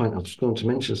missed the point. I was going to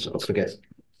mention. I forget.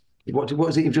 What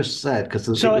is it you've just said? Because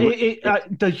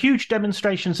the huge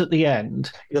demonstrations at the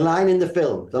end. The line in the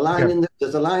film.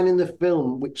 There's a line in the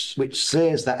film which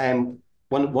says that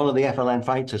one of the FLN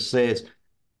fighters says,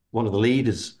 one of the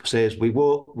leaders says, we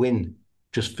won't win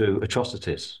just through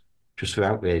atrocities, just through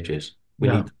outrages.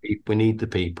 We need the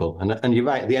people. And you're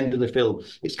right, at the end of the film,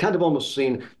 it's kind of almost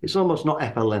seen, it's almost not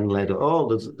FLN led at all.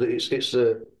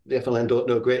 The FLN don't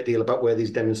know a great deal about where these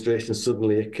demonstrations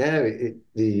suddenly occur.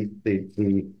 The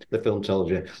film tells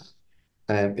you.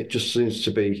 It just seems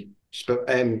to be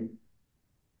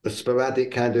a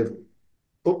sporadic kind of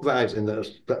uprising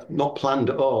that's not planned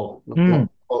at all, not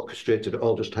orchestrated at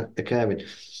all, just occurring.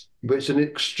 But it's an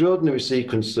extraordinary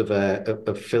sequence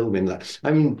of filming that.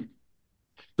 I mean,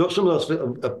 some of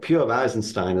those are pure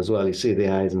Eisenstein as well. You see the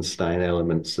Eisenstein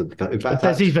elements. In fact,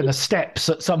 there's even a steps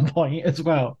at some point as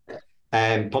well.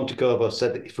 Pontecorvo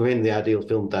said that for him, the ideal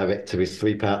film director is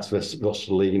 3 parts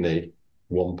Rossellini,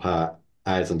 1 part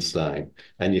Eisenstein.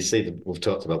 And you see, we've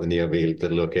talked about the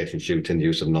location shooting, the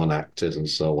use of non-actors and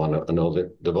so on, and all the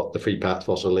 3 parts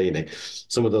Rossellini.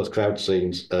 Some of those crowd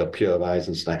scenes are pure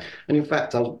Eisenstein. And in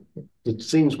fact, it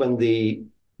seems when the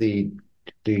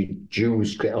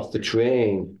Jews get off the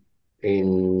train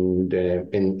in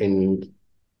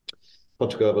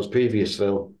Pontecorvo's previous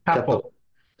film, Capo,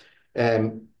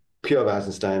 pure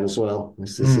Eisenstein as well.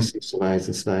 This is some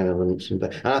Eisenstein elements in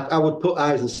there. And I would put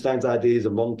Eisenstein's ideas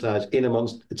of montage in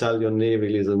amongst Italian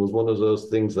neorealism was one of those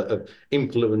things that have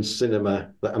influenced cinema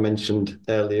that I mentioned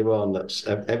earlier on. That's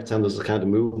every time there's a kind of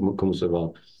movement comes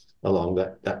along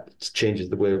that changes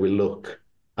the way we look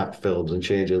at films and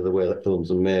changes the way that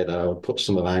films are made. I would put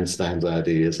some of Einstein's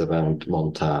ideas around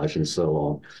montage and so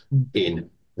on in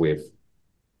with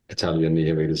Italian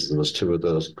neorealism as 2 of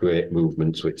those great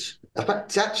movements, which, in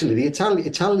fact, actually, the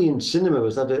Italian cinema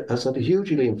has had a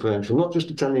hugely influential, not just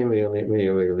Italian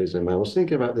neorealism. I was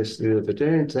thinking about this the other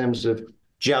day in terms of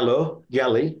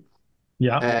Gialli.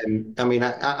 Yeah. I mean,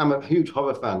 I'm a huge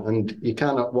horror fan, and you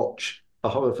cannot watch a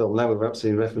horror film now without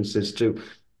seeing references to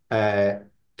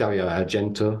Dario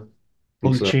Argento.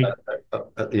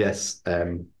 Yes,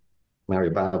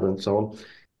 Mario Bava and so on.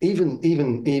 Even,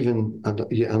 I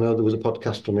know there was a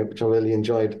podcast from it which I really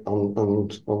enjoyed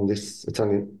on this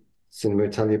Cinema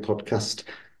Italia podcast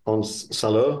on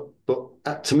Salo.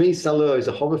 But to me, Salo is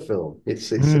a horror film.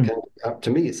 It's a kind of,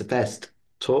 to me, it's the best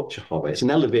torture horror. It's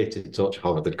an elevated torture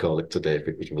horror, they'd call it today if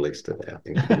it was released today, I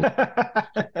think.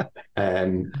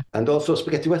 And also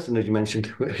Spaghetti Western, as you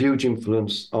mentioned, a huge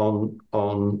influence on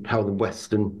how the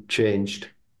Western changed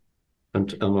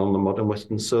and on the modern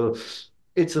Western. So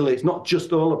Italy, it's not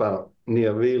just all about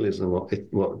neorealism,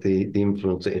 what the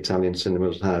influence that Italian cinema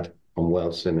has had on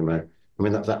world cinema. I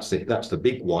mean, that's the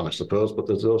big one, I suppose, but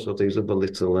there's also these other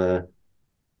little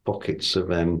pockets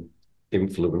of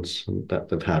influence that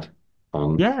they've had.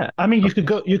 I mean, you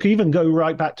could even go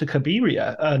right back to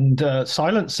Cabiria and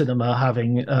silent cinema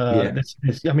having this.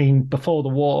 I mean, before the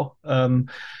war,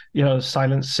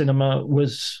 silent cinema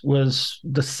was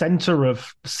the center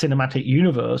of the cinematic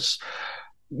universe.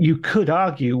 You could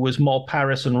argue was more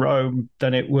Paris and Rome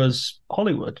than it was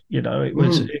Hollywood. It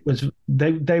was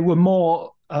they were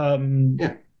more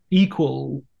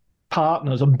equal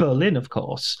partners, and Berlin, of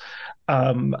course,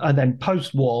 and then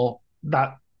post-war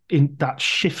that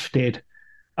shifted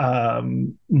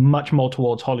much more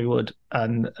towards Hollywood,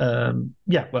 and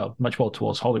much more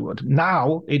towards Hollywood.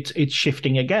 Now it's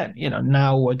shifting again.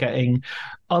 Now we're getting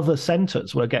other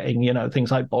centers. We're getting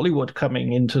things like Bollywood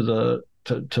coming into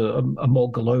to a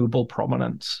more global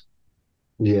prominence.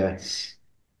 Yes.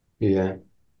 Yeah.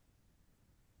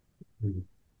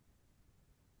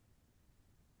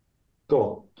 Go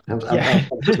on. I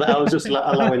was just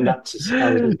allowing that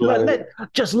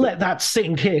just let that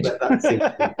sink in. Let that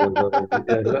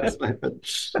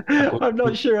sink in. I'm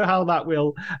not sure how that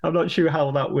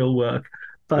will work,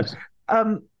 but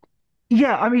I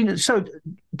mean, so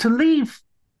to leave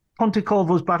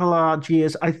Pontecorvo's Battle of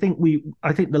Algiers, I think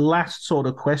the last sort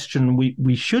of question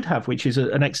we should have, which is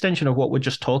an extension of what we're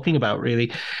just talking about,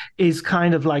 really, is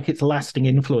kind of like its lasting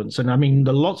influence. And I mean,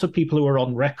 there are lots of people who are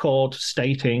on record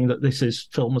stating that this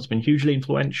film has been hugely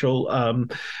influential.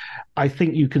 I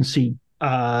think you can see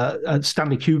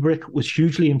Stanley Kubrick was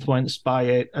hugely influenced by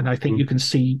it, and I think you can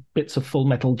see bits of Full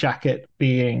Metal Jacket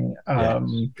being,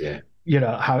 having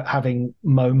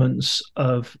moments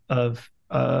of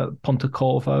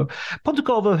Pontecorvo.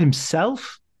 Pontecorvo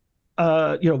himself,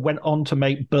 went on to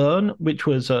make Burn, which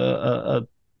was a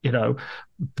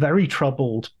very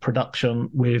troubled production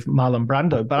with Marlon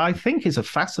Brando, but I think it's a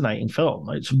fascinating film.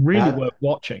 It's really worth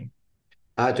watching.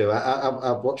 I do.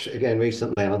 I've watched it again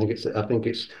recently, and I think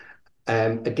it's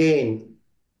again,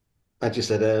 as you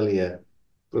said earlier,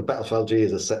 the Battle of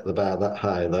Algiers has set the bar that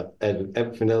high that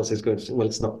everything else is going to. Well,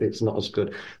 it's not as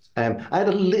good. I had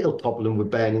a little problem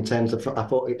with Ben in terms of I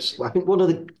think one of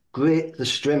the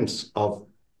strengths of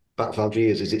Battle of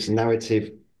Algiers is its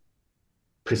narrative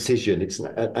precision.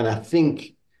 And I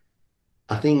think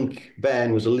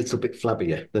Ben was a little bit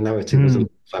flabbier. The narrative was a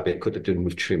little flabbier. Could have done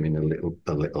with trimming a little.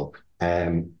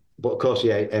 But of course,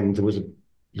 there was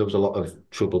a lot of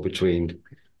trouble between.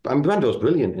 And Brando's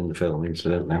brilliant in the film,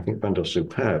 incidentally. I think Brando's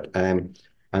superb. And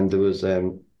there was,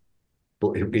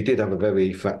 but he did have a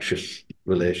very fractious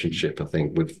relationship, I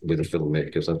think, with the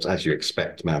filmmakers. As you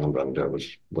expect, Marlon Brando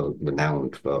was well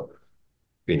renowned for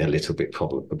being a little bit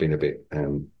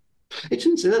It's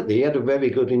incidentally, he had a very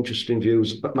good, interesting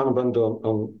views, but Marlon Brando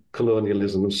on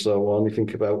colonialism and so on. You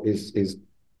think about his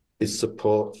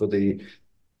support for the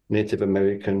Native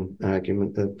American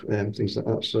argument of things like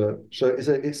that. So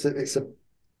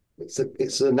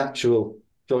it's a natural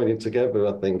joining together,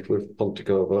 I think, with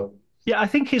Pontecorvo. Yeah, I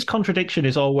think his contradiction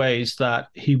is always that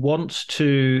he wants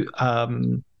to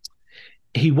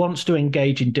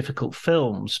engage in difficult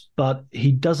films, but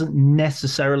he doesn't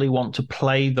necessarily want to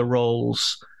play the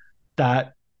roles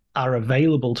that are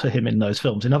available to him in those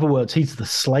films. In other words, he's the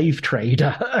slave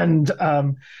trader, and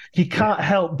he can't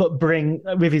help but bring,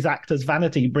 with his actor's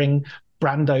vanity, bring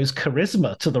Brando's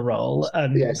charisma to the role,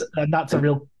 and that's a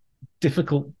real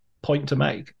difficult point to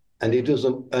make. And he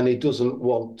doesn't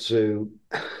want to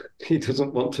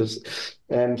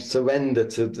surrender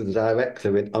to the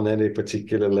director on any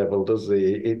particular level, does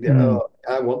he?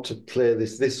 I want to play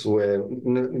this way,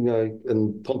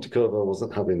 and Pontecorvo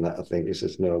wasn't having that. I think he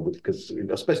says no, because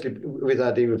especially with the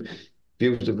idea of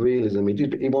views of realism, he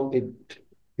didn't want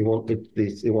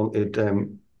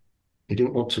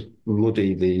to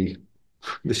muddy the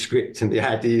script and the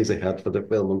ideas he had for the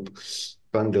film, and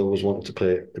Brando was wanting to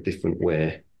play it a different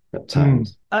way at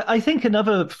times. I think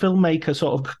another filmmaker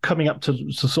sort of coming up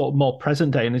to sort of more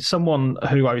present day, and it's someone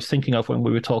who I was thinking of when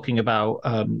we were talking about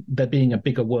there being a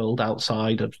bigger world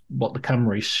outside of what the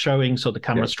camera is showing, so the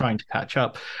camera's trying to catch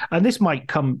up. And this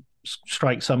might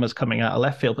strike some as coming out of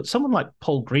left field, but someone like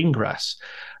Paul Greengrass,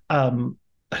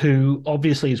 who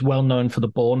obviously is well known for the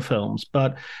Bourne films,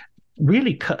 but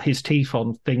really cut his teeth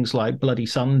on things like Bloody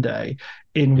Sunday,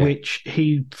 in which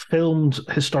he filmed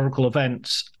historical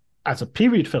events as a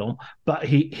period film, but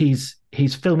he's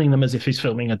filming them as if he's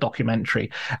filming a documentary.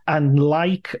 And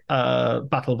like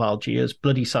Battle of Algiers,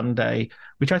 Bloody Sunday,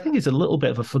 which I think is a little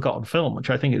bit of a forgotten film, which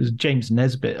I think it was James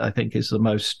Nesbitt, I think, is the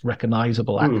most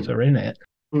recognizable actor in it.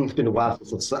 It's been a while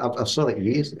since I saw it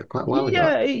years ago, quite a while ago.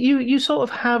 Yeah, you sort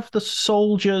of have the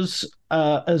soldiers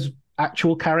as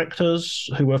actual characters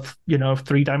who are,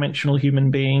 three-dimensional human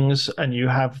beings, and you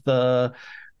have the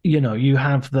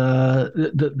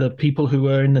people who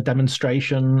are in the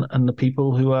demonstration and the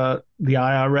people who are the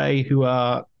IRA who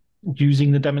are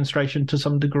using the demonstration to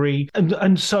some degree,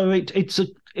 and so it's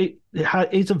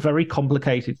a very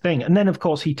complicated thing. And then of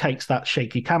course he takes that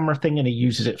shaky camera thing and he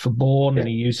uses it for Bourne, and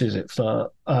he uses it for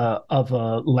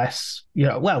other less,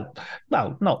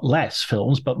 not less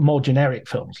films, but more generic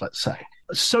films, let's say.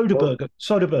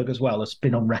 Soderbergh as well has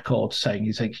been on record saying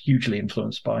he's hugely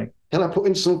influenced by. Can I put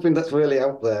in something that's really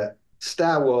out there?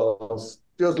 Star Wars,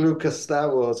 George Lucas.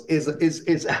 Star Wars is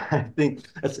I think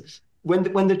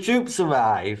when the troops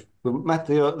arrive with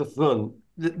Matthew at the front.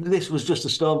 This was just the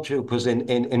stormtroopers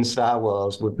in Star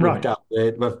Wars Right.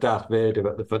 with Darth Vader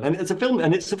at the front, and it's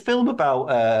a film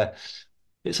about.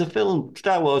 It's a film.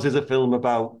 Star Wars is a film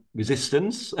about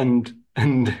resistance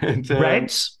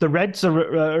Reds. The Reds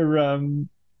are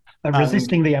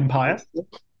resisting the Empire.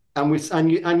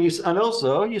 and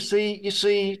also you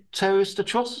see terrorist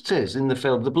atrocities in the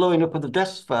film. The blowing up of the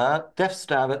Death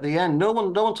Star at the end. No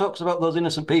one talks about those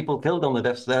innocent people killed on the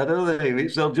Death Star, do they?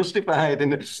 It's all justified,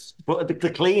 but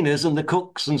the cleaners and the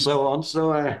cooks and so on.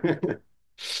 So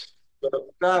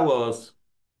Star Wars.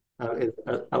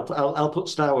 I'll put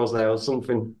Star Wars there or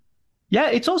something. Yeah,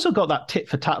 it's also got that tit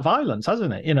for tat violence,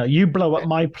 hasn't it? You blow up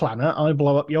my planet, I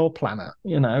blow up your planet.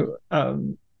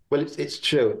 Well, it's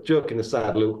true. Joking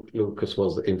aside, Lucas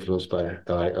was influenced by.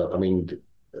 I mean,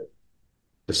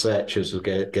 the Searchers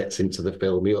gets into the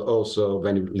film. He also,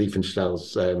 when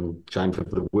Riefenstahl's Chime for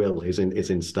the Will is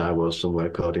in Star Wars somewhere,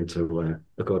 according to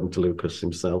Lucas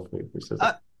himself.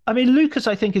 I mean, Lucas,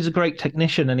 I think, is a great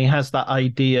technician, and he has that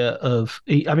idea of.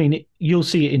 I mean, you'll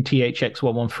see it in THX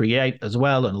 1138 as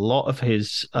well, and a lot of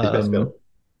his.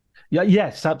 Yeah,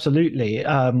 yes, absolutely.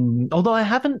 Although I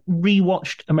haven't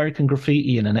rewatched American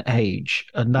Graffiti in an age,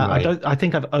 and that Right. I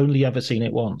think I've only ever seen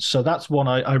it once. So that's one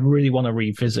I really want to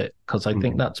revisit because I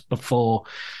think that's before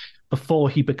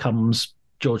he becomes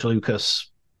George Lucas,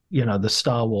 the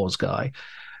Star Wars guy.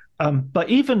 But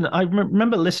even I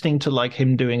remember listening to like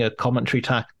him doing a commentary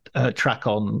track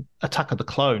on Attack of the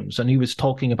Clones, and he was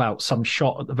talking about some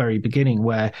shot at the very beginning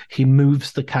where he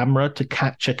moves the camera to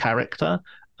catch a character,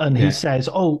 and he says,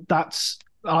 "Oh, that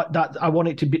I want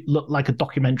it to look like a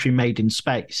documentary made in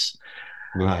space."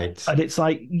 Right. And it's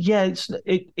like, yeah,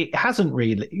 it hasn't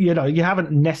really, you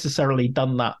haven't necessarily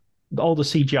done that. All the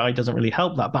CGI doesn't really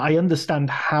help that, but I understand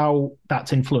how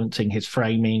that's influencing his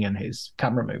framing and his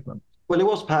camera movement. Well, it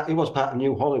was part of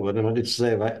New Hollywood, and I did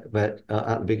say that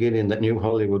at the beginning that New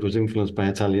Hollywood was influenced by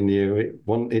Italian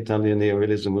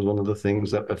neorealism was one of the things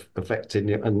that affected,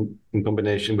 and in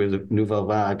combination with the Nouvelle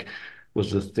Vague, was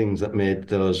the things that made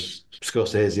those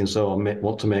Scorsese and so on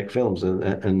want to make films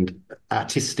and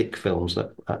artistic films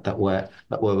that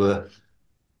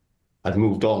had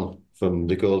moved on from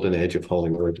the golden age of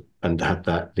Hollywood and had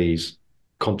these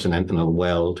continental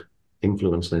world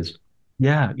influences.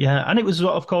 Yeah, yeah. And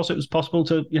of course, it was possible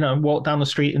to, walk down the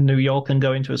street in New York and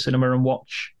go into a cinema and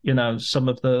watch, some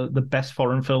of the best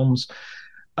foreign films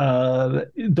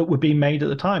that were being made at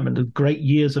the time, and the great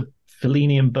years of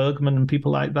Fellini and Bergman and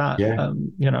people like that. Yeah.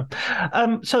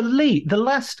 So Lee, the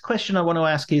last question I want to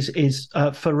ask is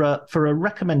for a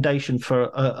recommendation for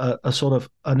a sort of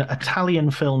an Italian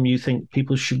film you think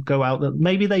people should go out that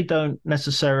maybe they don't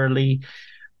necessarily.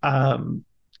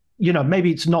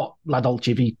 Maybe it's not La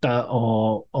Dolce Vita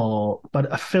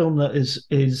but a film that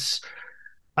is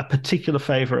a particular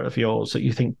favorite of yours that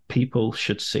you think people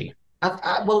should see.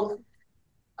 There's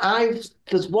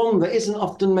one that isn't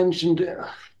often mentioned.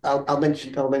 I'll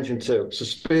mention two.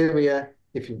 Suspiria.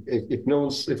 If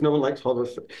no one likes horror,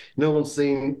 no one's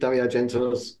seen Dario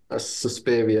Argento's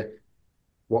Suspiria.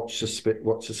 Watch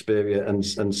Suspiria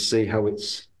and see how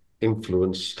it's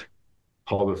influenced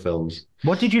horror films.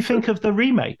 What did you think of the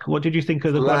remake? What did you think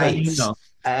of the Guadagnino?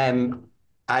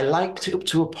 I liked it up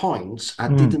to a point. I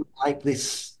didn't like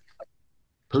this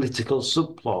political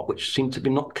subplot, which seemed to be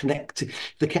not connected.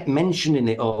 They kept mentioning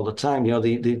it all the time, and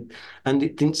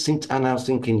it didn't seem to, and I was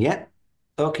thinking, yeah,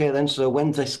 okay then, so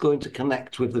when's this going to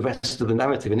connect with the rest of the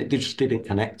narrative? And it just didn't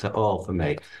connect at all for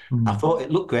me. I thought it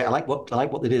looked great. I like what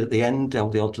they did at the end, how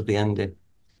they altered the ending,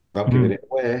 without giving it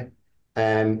away.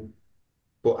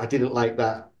 But I didn't like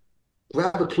that.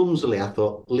 Rather clumsily, I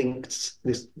thought, linked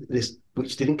this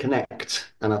which didn't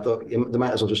connect. And I thought they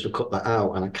might as well just have cut that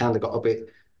out. And I kind of got a bit,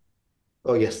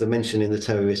 oh yes, they're mentioning the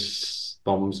terrorist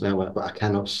bombs now, but I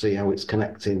cannot see how it's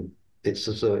connecting. It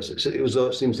seems to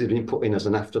have been put in as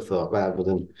an afterthought rather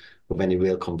than with any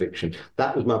real conviction.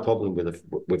 That was my problem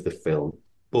with the film.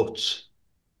 But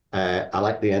I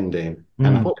like the ending,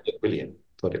 and I thought it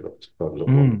looked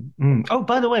brilliant. Oh,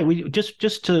 by the way, we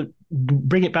just to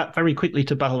bring it back very quickly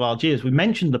to Battle of Algiers, we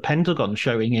mentioned the Pentagon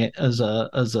showing it as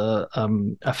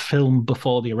a film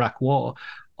before the Iraq War.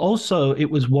 Also,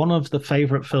 it was one of the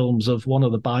favorite films of one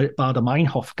of the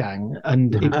Baader-Meinhof gang,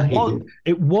 and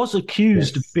it was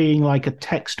accused of being like a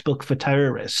textbook for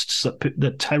terrorists.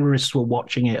 That terrorists were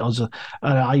watching it as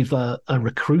either a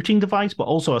recruiting device, but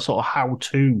also a sort of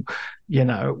how-to,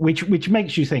 which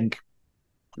makes you think,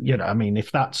 I mean,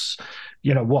 if that's,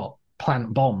 what,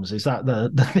 plant bombs, is that the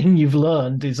thing you've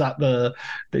learned? Is that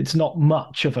it's not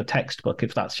much of a textbook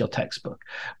if that's your textbook.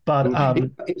 But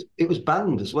it was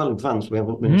banned as well in France. We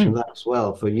haven't mm, mentioned that as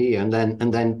well for a year,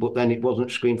 but then it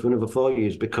wasn't screened for another 4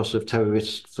 years because of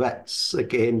terrorist threats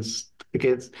against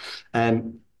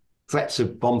threats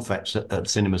of bomb threats at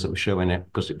cinemas that were showing it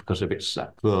because of its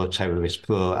pro-terrorist,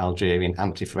 pro-Algerian,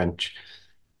 anti-French.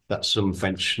 That some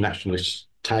French nationalist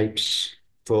types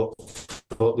thought,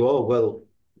 oh well,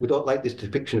 we don't like this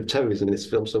depiction of terrorism in this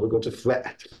film, so we're going to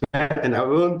threaten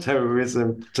our own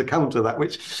terrorism to counter that.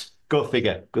 Which go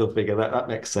figure. That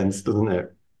makes sense, doesn't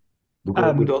it? We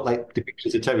don't like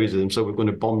depictions of terrorism, so we're going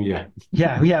to bomb you.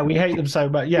 Yeah, we hate them so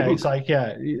much. Yeah, it's like,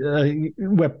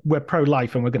 we're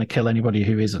pro-life and we're going to kill anybody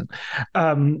who isn't.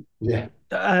 Yeah.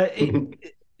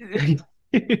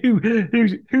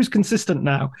 Who's consistent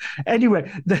now?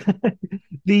 Anyway,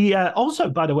 also,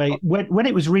 by the way, when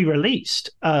it was re-released,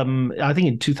 I think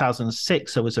in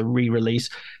 2006 there was a re-release.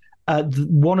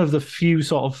 One of the few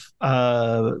sort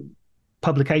of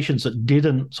publications that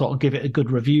didn't sort of give it a good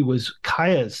review was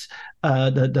Cahiers,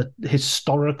 the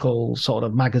historical sort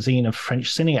of magazine of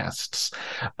French cineasts,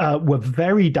 were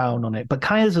very down on it. But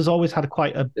Cahiers has always had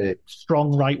quite a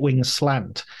strong right-wing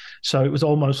slant, so it was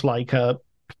almost like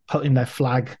putting their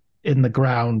flag in the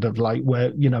ground of like,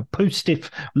 where Pustif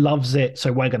loves it,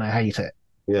 so we're going to hate it.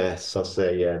 Yes, I'll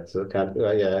say So kind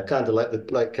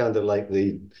of like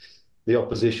the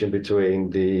opposition between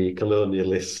the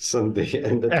colonialists and the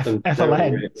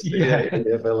FLN. In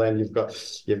the FLN,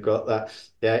 you've got that.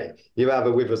 Yeah, you have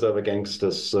a with us over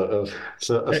gangsters sort of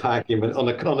argument on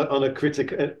a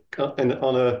critical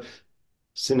on a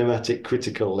cinematic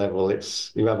critical level.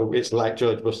 It's like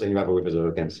George Bush saying you have a with us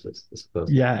over gangsters, I suppose.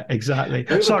 Yeah, exactly.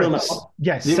 Sorry,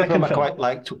 yes. The second film I quite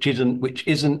liked, which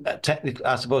isn't technically,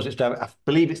 I suppose I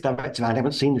believe it's directed. I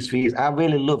haven't seen this for years. I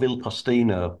really love Il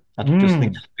Postino. I just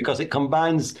think because it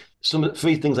combines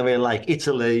three things I really like: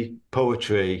 Italy,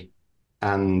 poetry,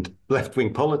 and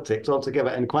left-wing politics all together,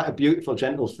 and quite a beautiful,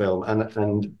 gentle film,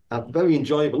 and very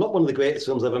enjoyable. Not one of the greatest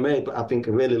films ever made, but I think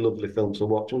a really lovely film to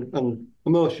watch and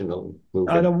emotional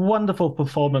movie. And a wonderful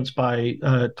performance by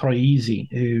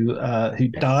Troisi, who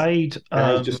died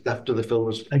just after the film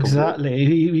was exactly.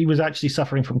 He was actually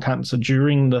suffering from cancer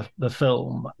during the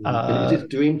film. It was his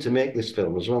dream to make this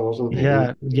film as well, wasn't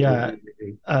it? Yeah.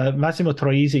 Massimo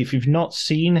Troisi, if you've not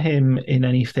seen him in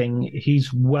anything,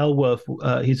 he's well worth.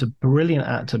 He's a brilliant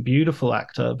actor, beautiful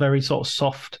actor, very sort of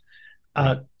soft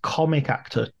comic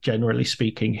actor, generally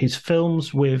speaking. His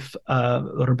films with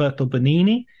Roberto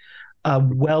Benigni are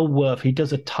well worth. He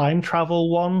does a time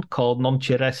travel one called Non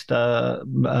ci resta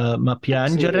ma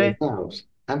piangere.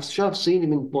 I'm sure I've seen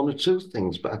him in one or two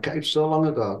things, but it's so long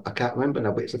ago, I can't remember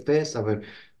now. But it's a face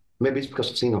maybe it's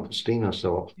because I've seen Postino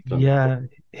so often. Yeah,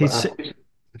 I think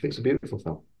it's a beautiful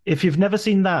film. If you've never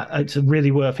seen that, it's really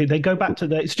worth it. They go back to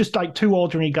it's just like two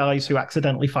ordinary guys who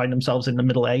accidentally find themselves in the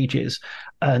Middle Ages,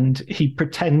 and he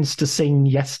pretends to sing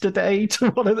Yesterday to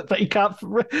one of but he can't.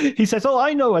 He says, "Oh,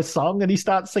 I know a song," and he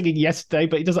starts singing Yesterday,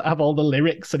 but he doesn't have all the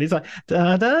lyrics, and he's like,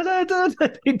 da, da, da, da.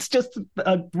 It's just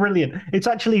brilliant. It's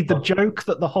actually the joke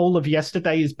that the whole of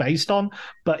Yesterday is based on,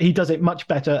 but he does it much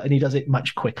better and he does it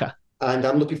much quicker. And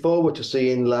I'm looking forward to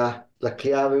seeing La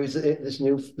Chiara, is it? This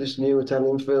new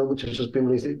Italian film, which has just been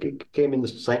released. It came in the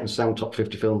Sight and Sound Top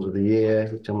 50 Films of the Year,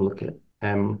 which I'm looking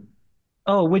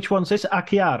at. Which one's this? A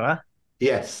Chiara?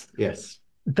 Yes.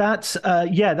 That's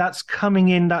that's coming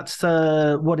in. That's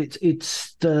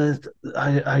it's the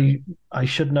I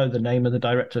should know the name of the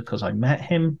director because I met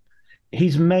him.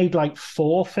 He's made like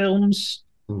 4 films,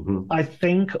 I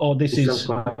think, or this is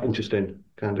quite interesting.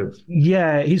 Kind of.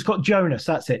 Yeah, he's got Jonas,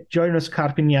 that's it. Jonas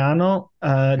Carpignano.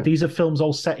 These are films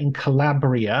all set in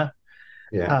Calabria.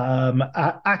 Yeah.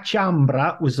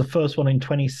 Achambra was the first one in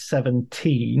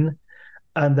 2017.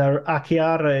 And A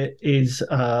Chiara is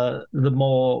the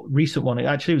more recent one. It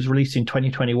actually was released in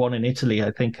 2021 in Italy.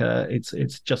 I think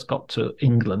it's just got to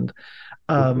England.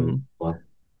 Wow.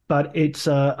 But it's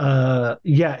all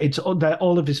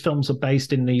of his films are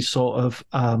based in these sort of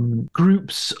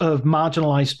groups of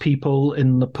marginalized people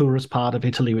in the poorest part of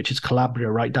Italy, which is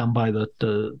Calabria, right down by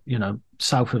the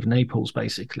south of Naples,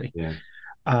 basically. Yeah.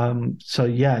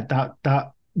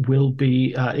 That will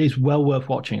be is well worth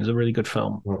watching. It's a really good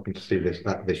film. I'm hoping to see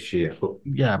this year.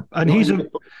 Yeah, and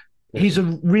he's a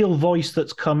real voice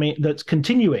that's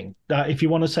continuing. If you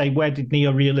want to say, where did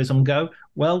neorealism go?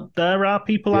 Well, there are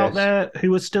people out there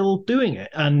who are still doing it,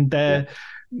 and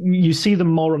you see them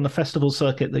more on the festival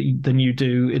circuit than you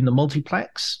do in the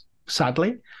multiplex,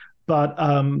 sadly. but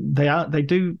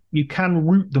you can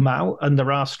root them out, and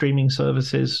there are streaming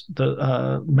services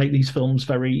that make these films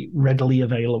very readily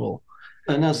available.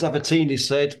 And as Sabatini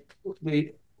said,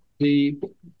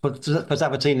 for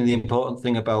Sabatini, the important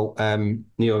thing about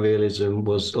neorealism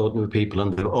was ordinary people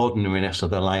and the ordinariness of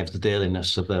their lives, the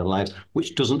dailiness of their lives,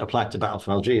 which doesn't apply to Battle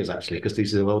for Algiers, actually, because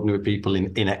these are ordinary people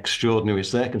in extraordinary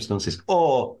circumstances,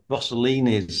 or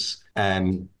Rossellini's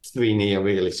three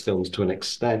neorealist films to an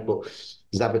extent. But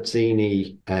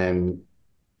Sabatini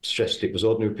stressed it was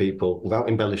ordinary people without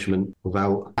embellishment,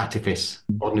 without artifice,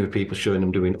 ordinary people showing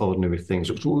them doing ordinary things,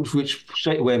 which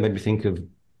straight away made me think of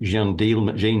Jean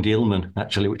Dielman,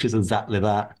 actually, which is exactly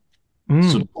that.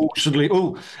 So, suddenly,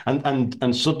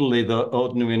 and suddenly the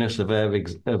ordinariness of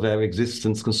her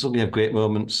existence can suddenly have great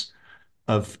moments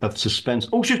of suspense.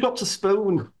 Oh, she's got a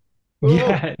spoon.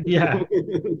 Yeah, yeah.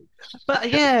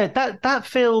 But yeah, that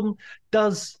film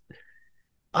does.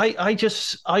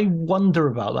 I wonder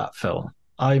about that film.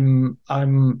 I'm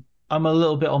a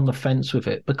little bit on the fence with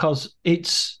it, because it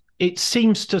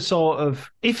seems to sort of,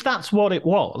 if that's what it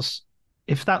was,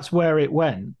 if that's where it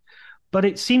went, but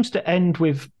it seems to end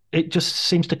with, it just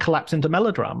seems to collapse into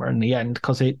melodrama in the end,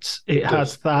 because it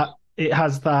has that,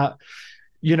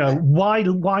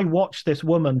 why watch this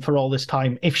woman for all this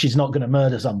time if she's not going to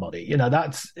murder somebody?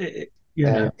 That's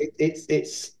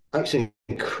it's actually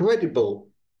incredible,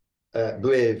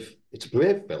 brave. It's a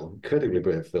brave film, incredibly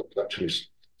brave film to actually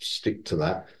stick to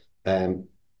that.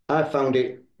 I found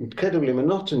it incredibly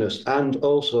monotonous and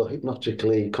also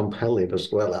hypnotically compelling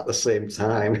as well at the same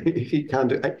time. It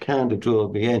kind of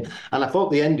drove me in, and I thought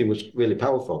the ending was really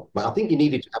powerful. But I think you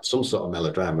needed to have some sort of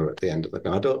melodrama at the end of the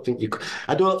film. I don't think you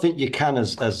can,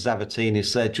 as Zavattini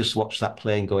said, just watch that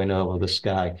plane going over the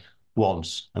sky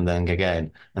once and then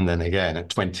again and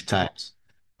 20 times,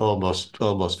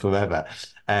 almost forever.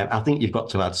 I think you've got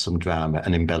to add some drama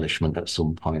and embellishment at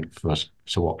some point for us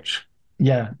to watch.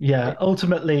 Yeah.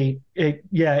 Ultimately,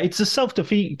 it's a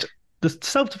self-defeat. The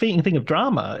self-defeating thing of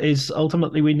drama is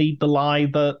ultimately we need the lie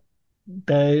that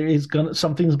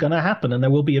something's gonna happen, and there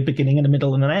will be a beginning and a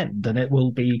middle and an end, and it will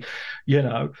be,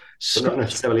 but not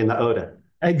necessarily in that order.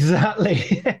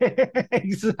 Exactly.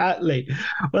 Exactly.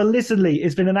 Well, listen, Lee,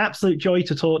 it's been an absolute joy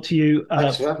to talk to you.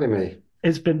 Thanks for having me.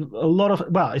 It's been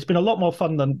it's been a lot more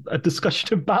fun than a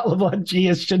discussion of Battle of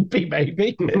Algiers should be,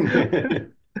 maybe.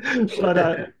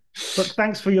 But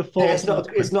thanks for your thoughts.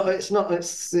 It's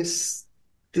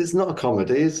not a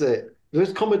comedy, is it?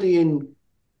 There's quite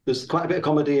a bit of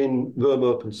comedy in Rome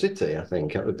Open City, I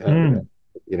think. But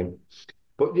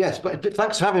yes, but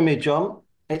thanks for having me, John.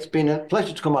 It's been a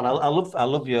pleasure to come on. I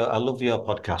love your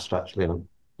podcast, actually, on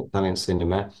Italian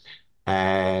cinema.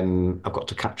 I've got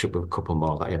to catch up with a couple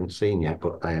more that I haven't seen yet,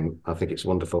 but I think it's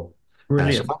wonderful.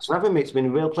 Brilliant. So thanks for having me. It's been a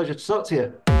real pleasure to talk to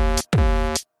you.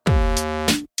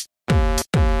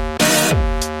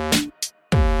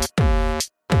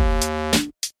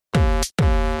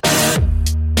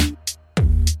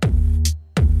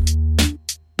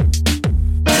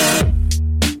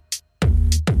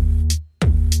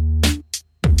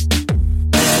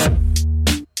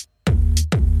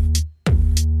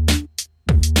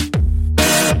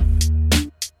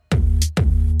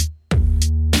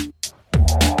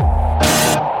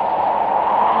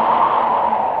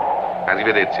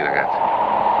 Arrivederci ragazzi,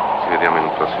 ci vediamo in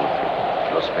un prossimo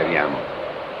film. Lo speriamo.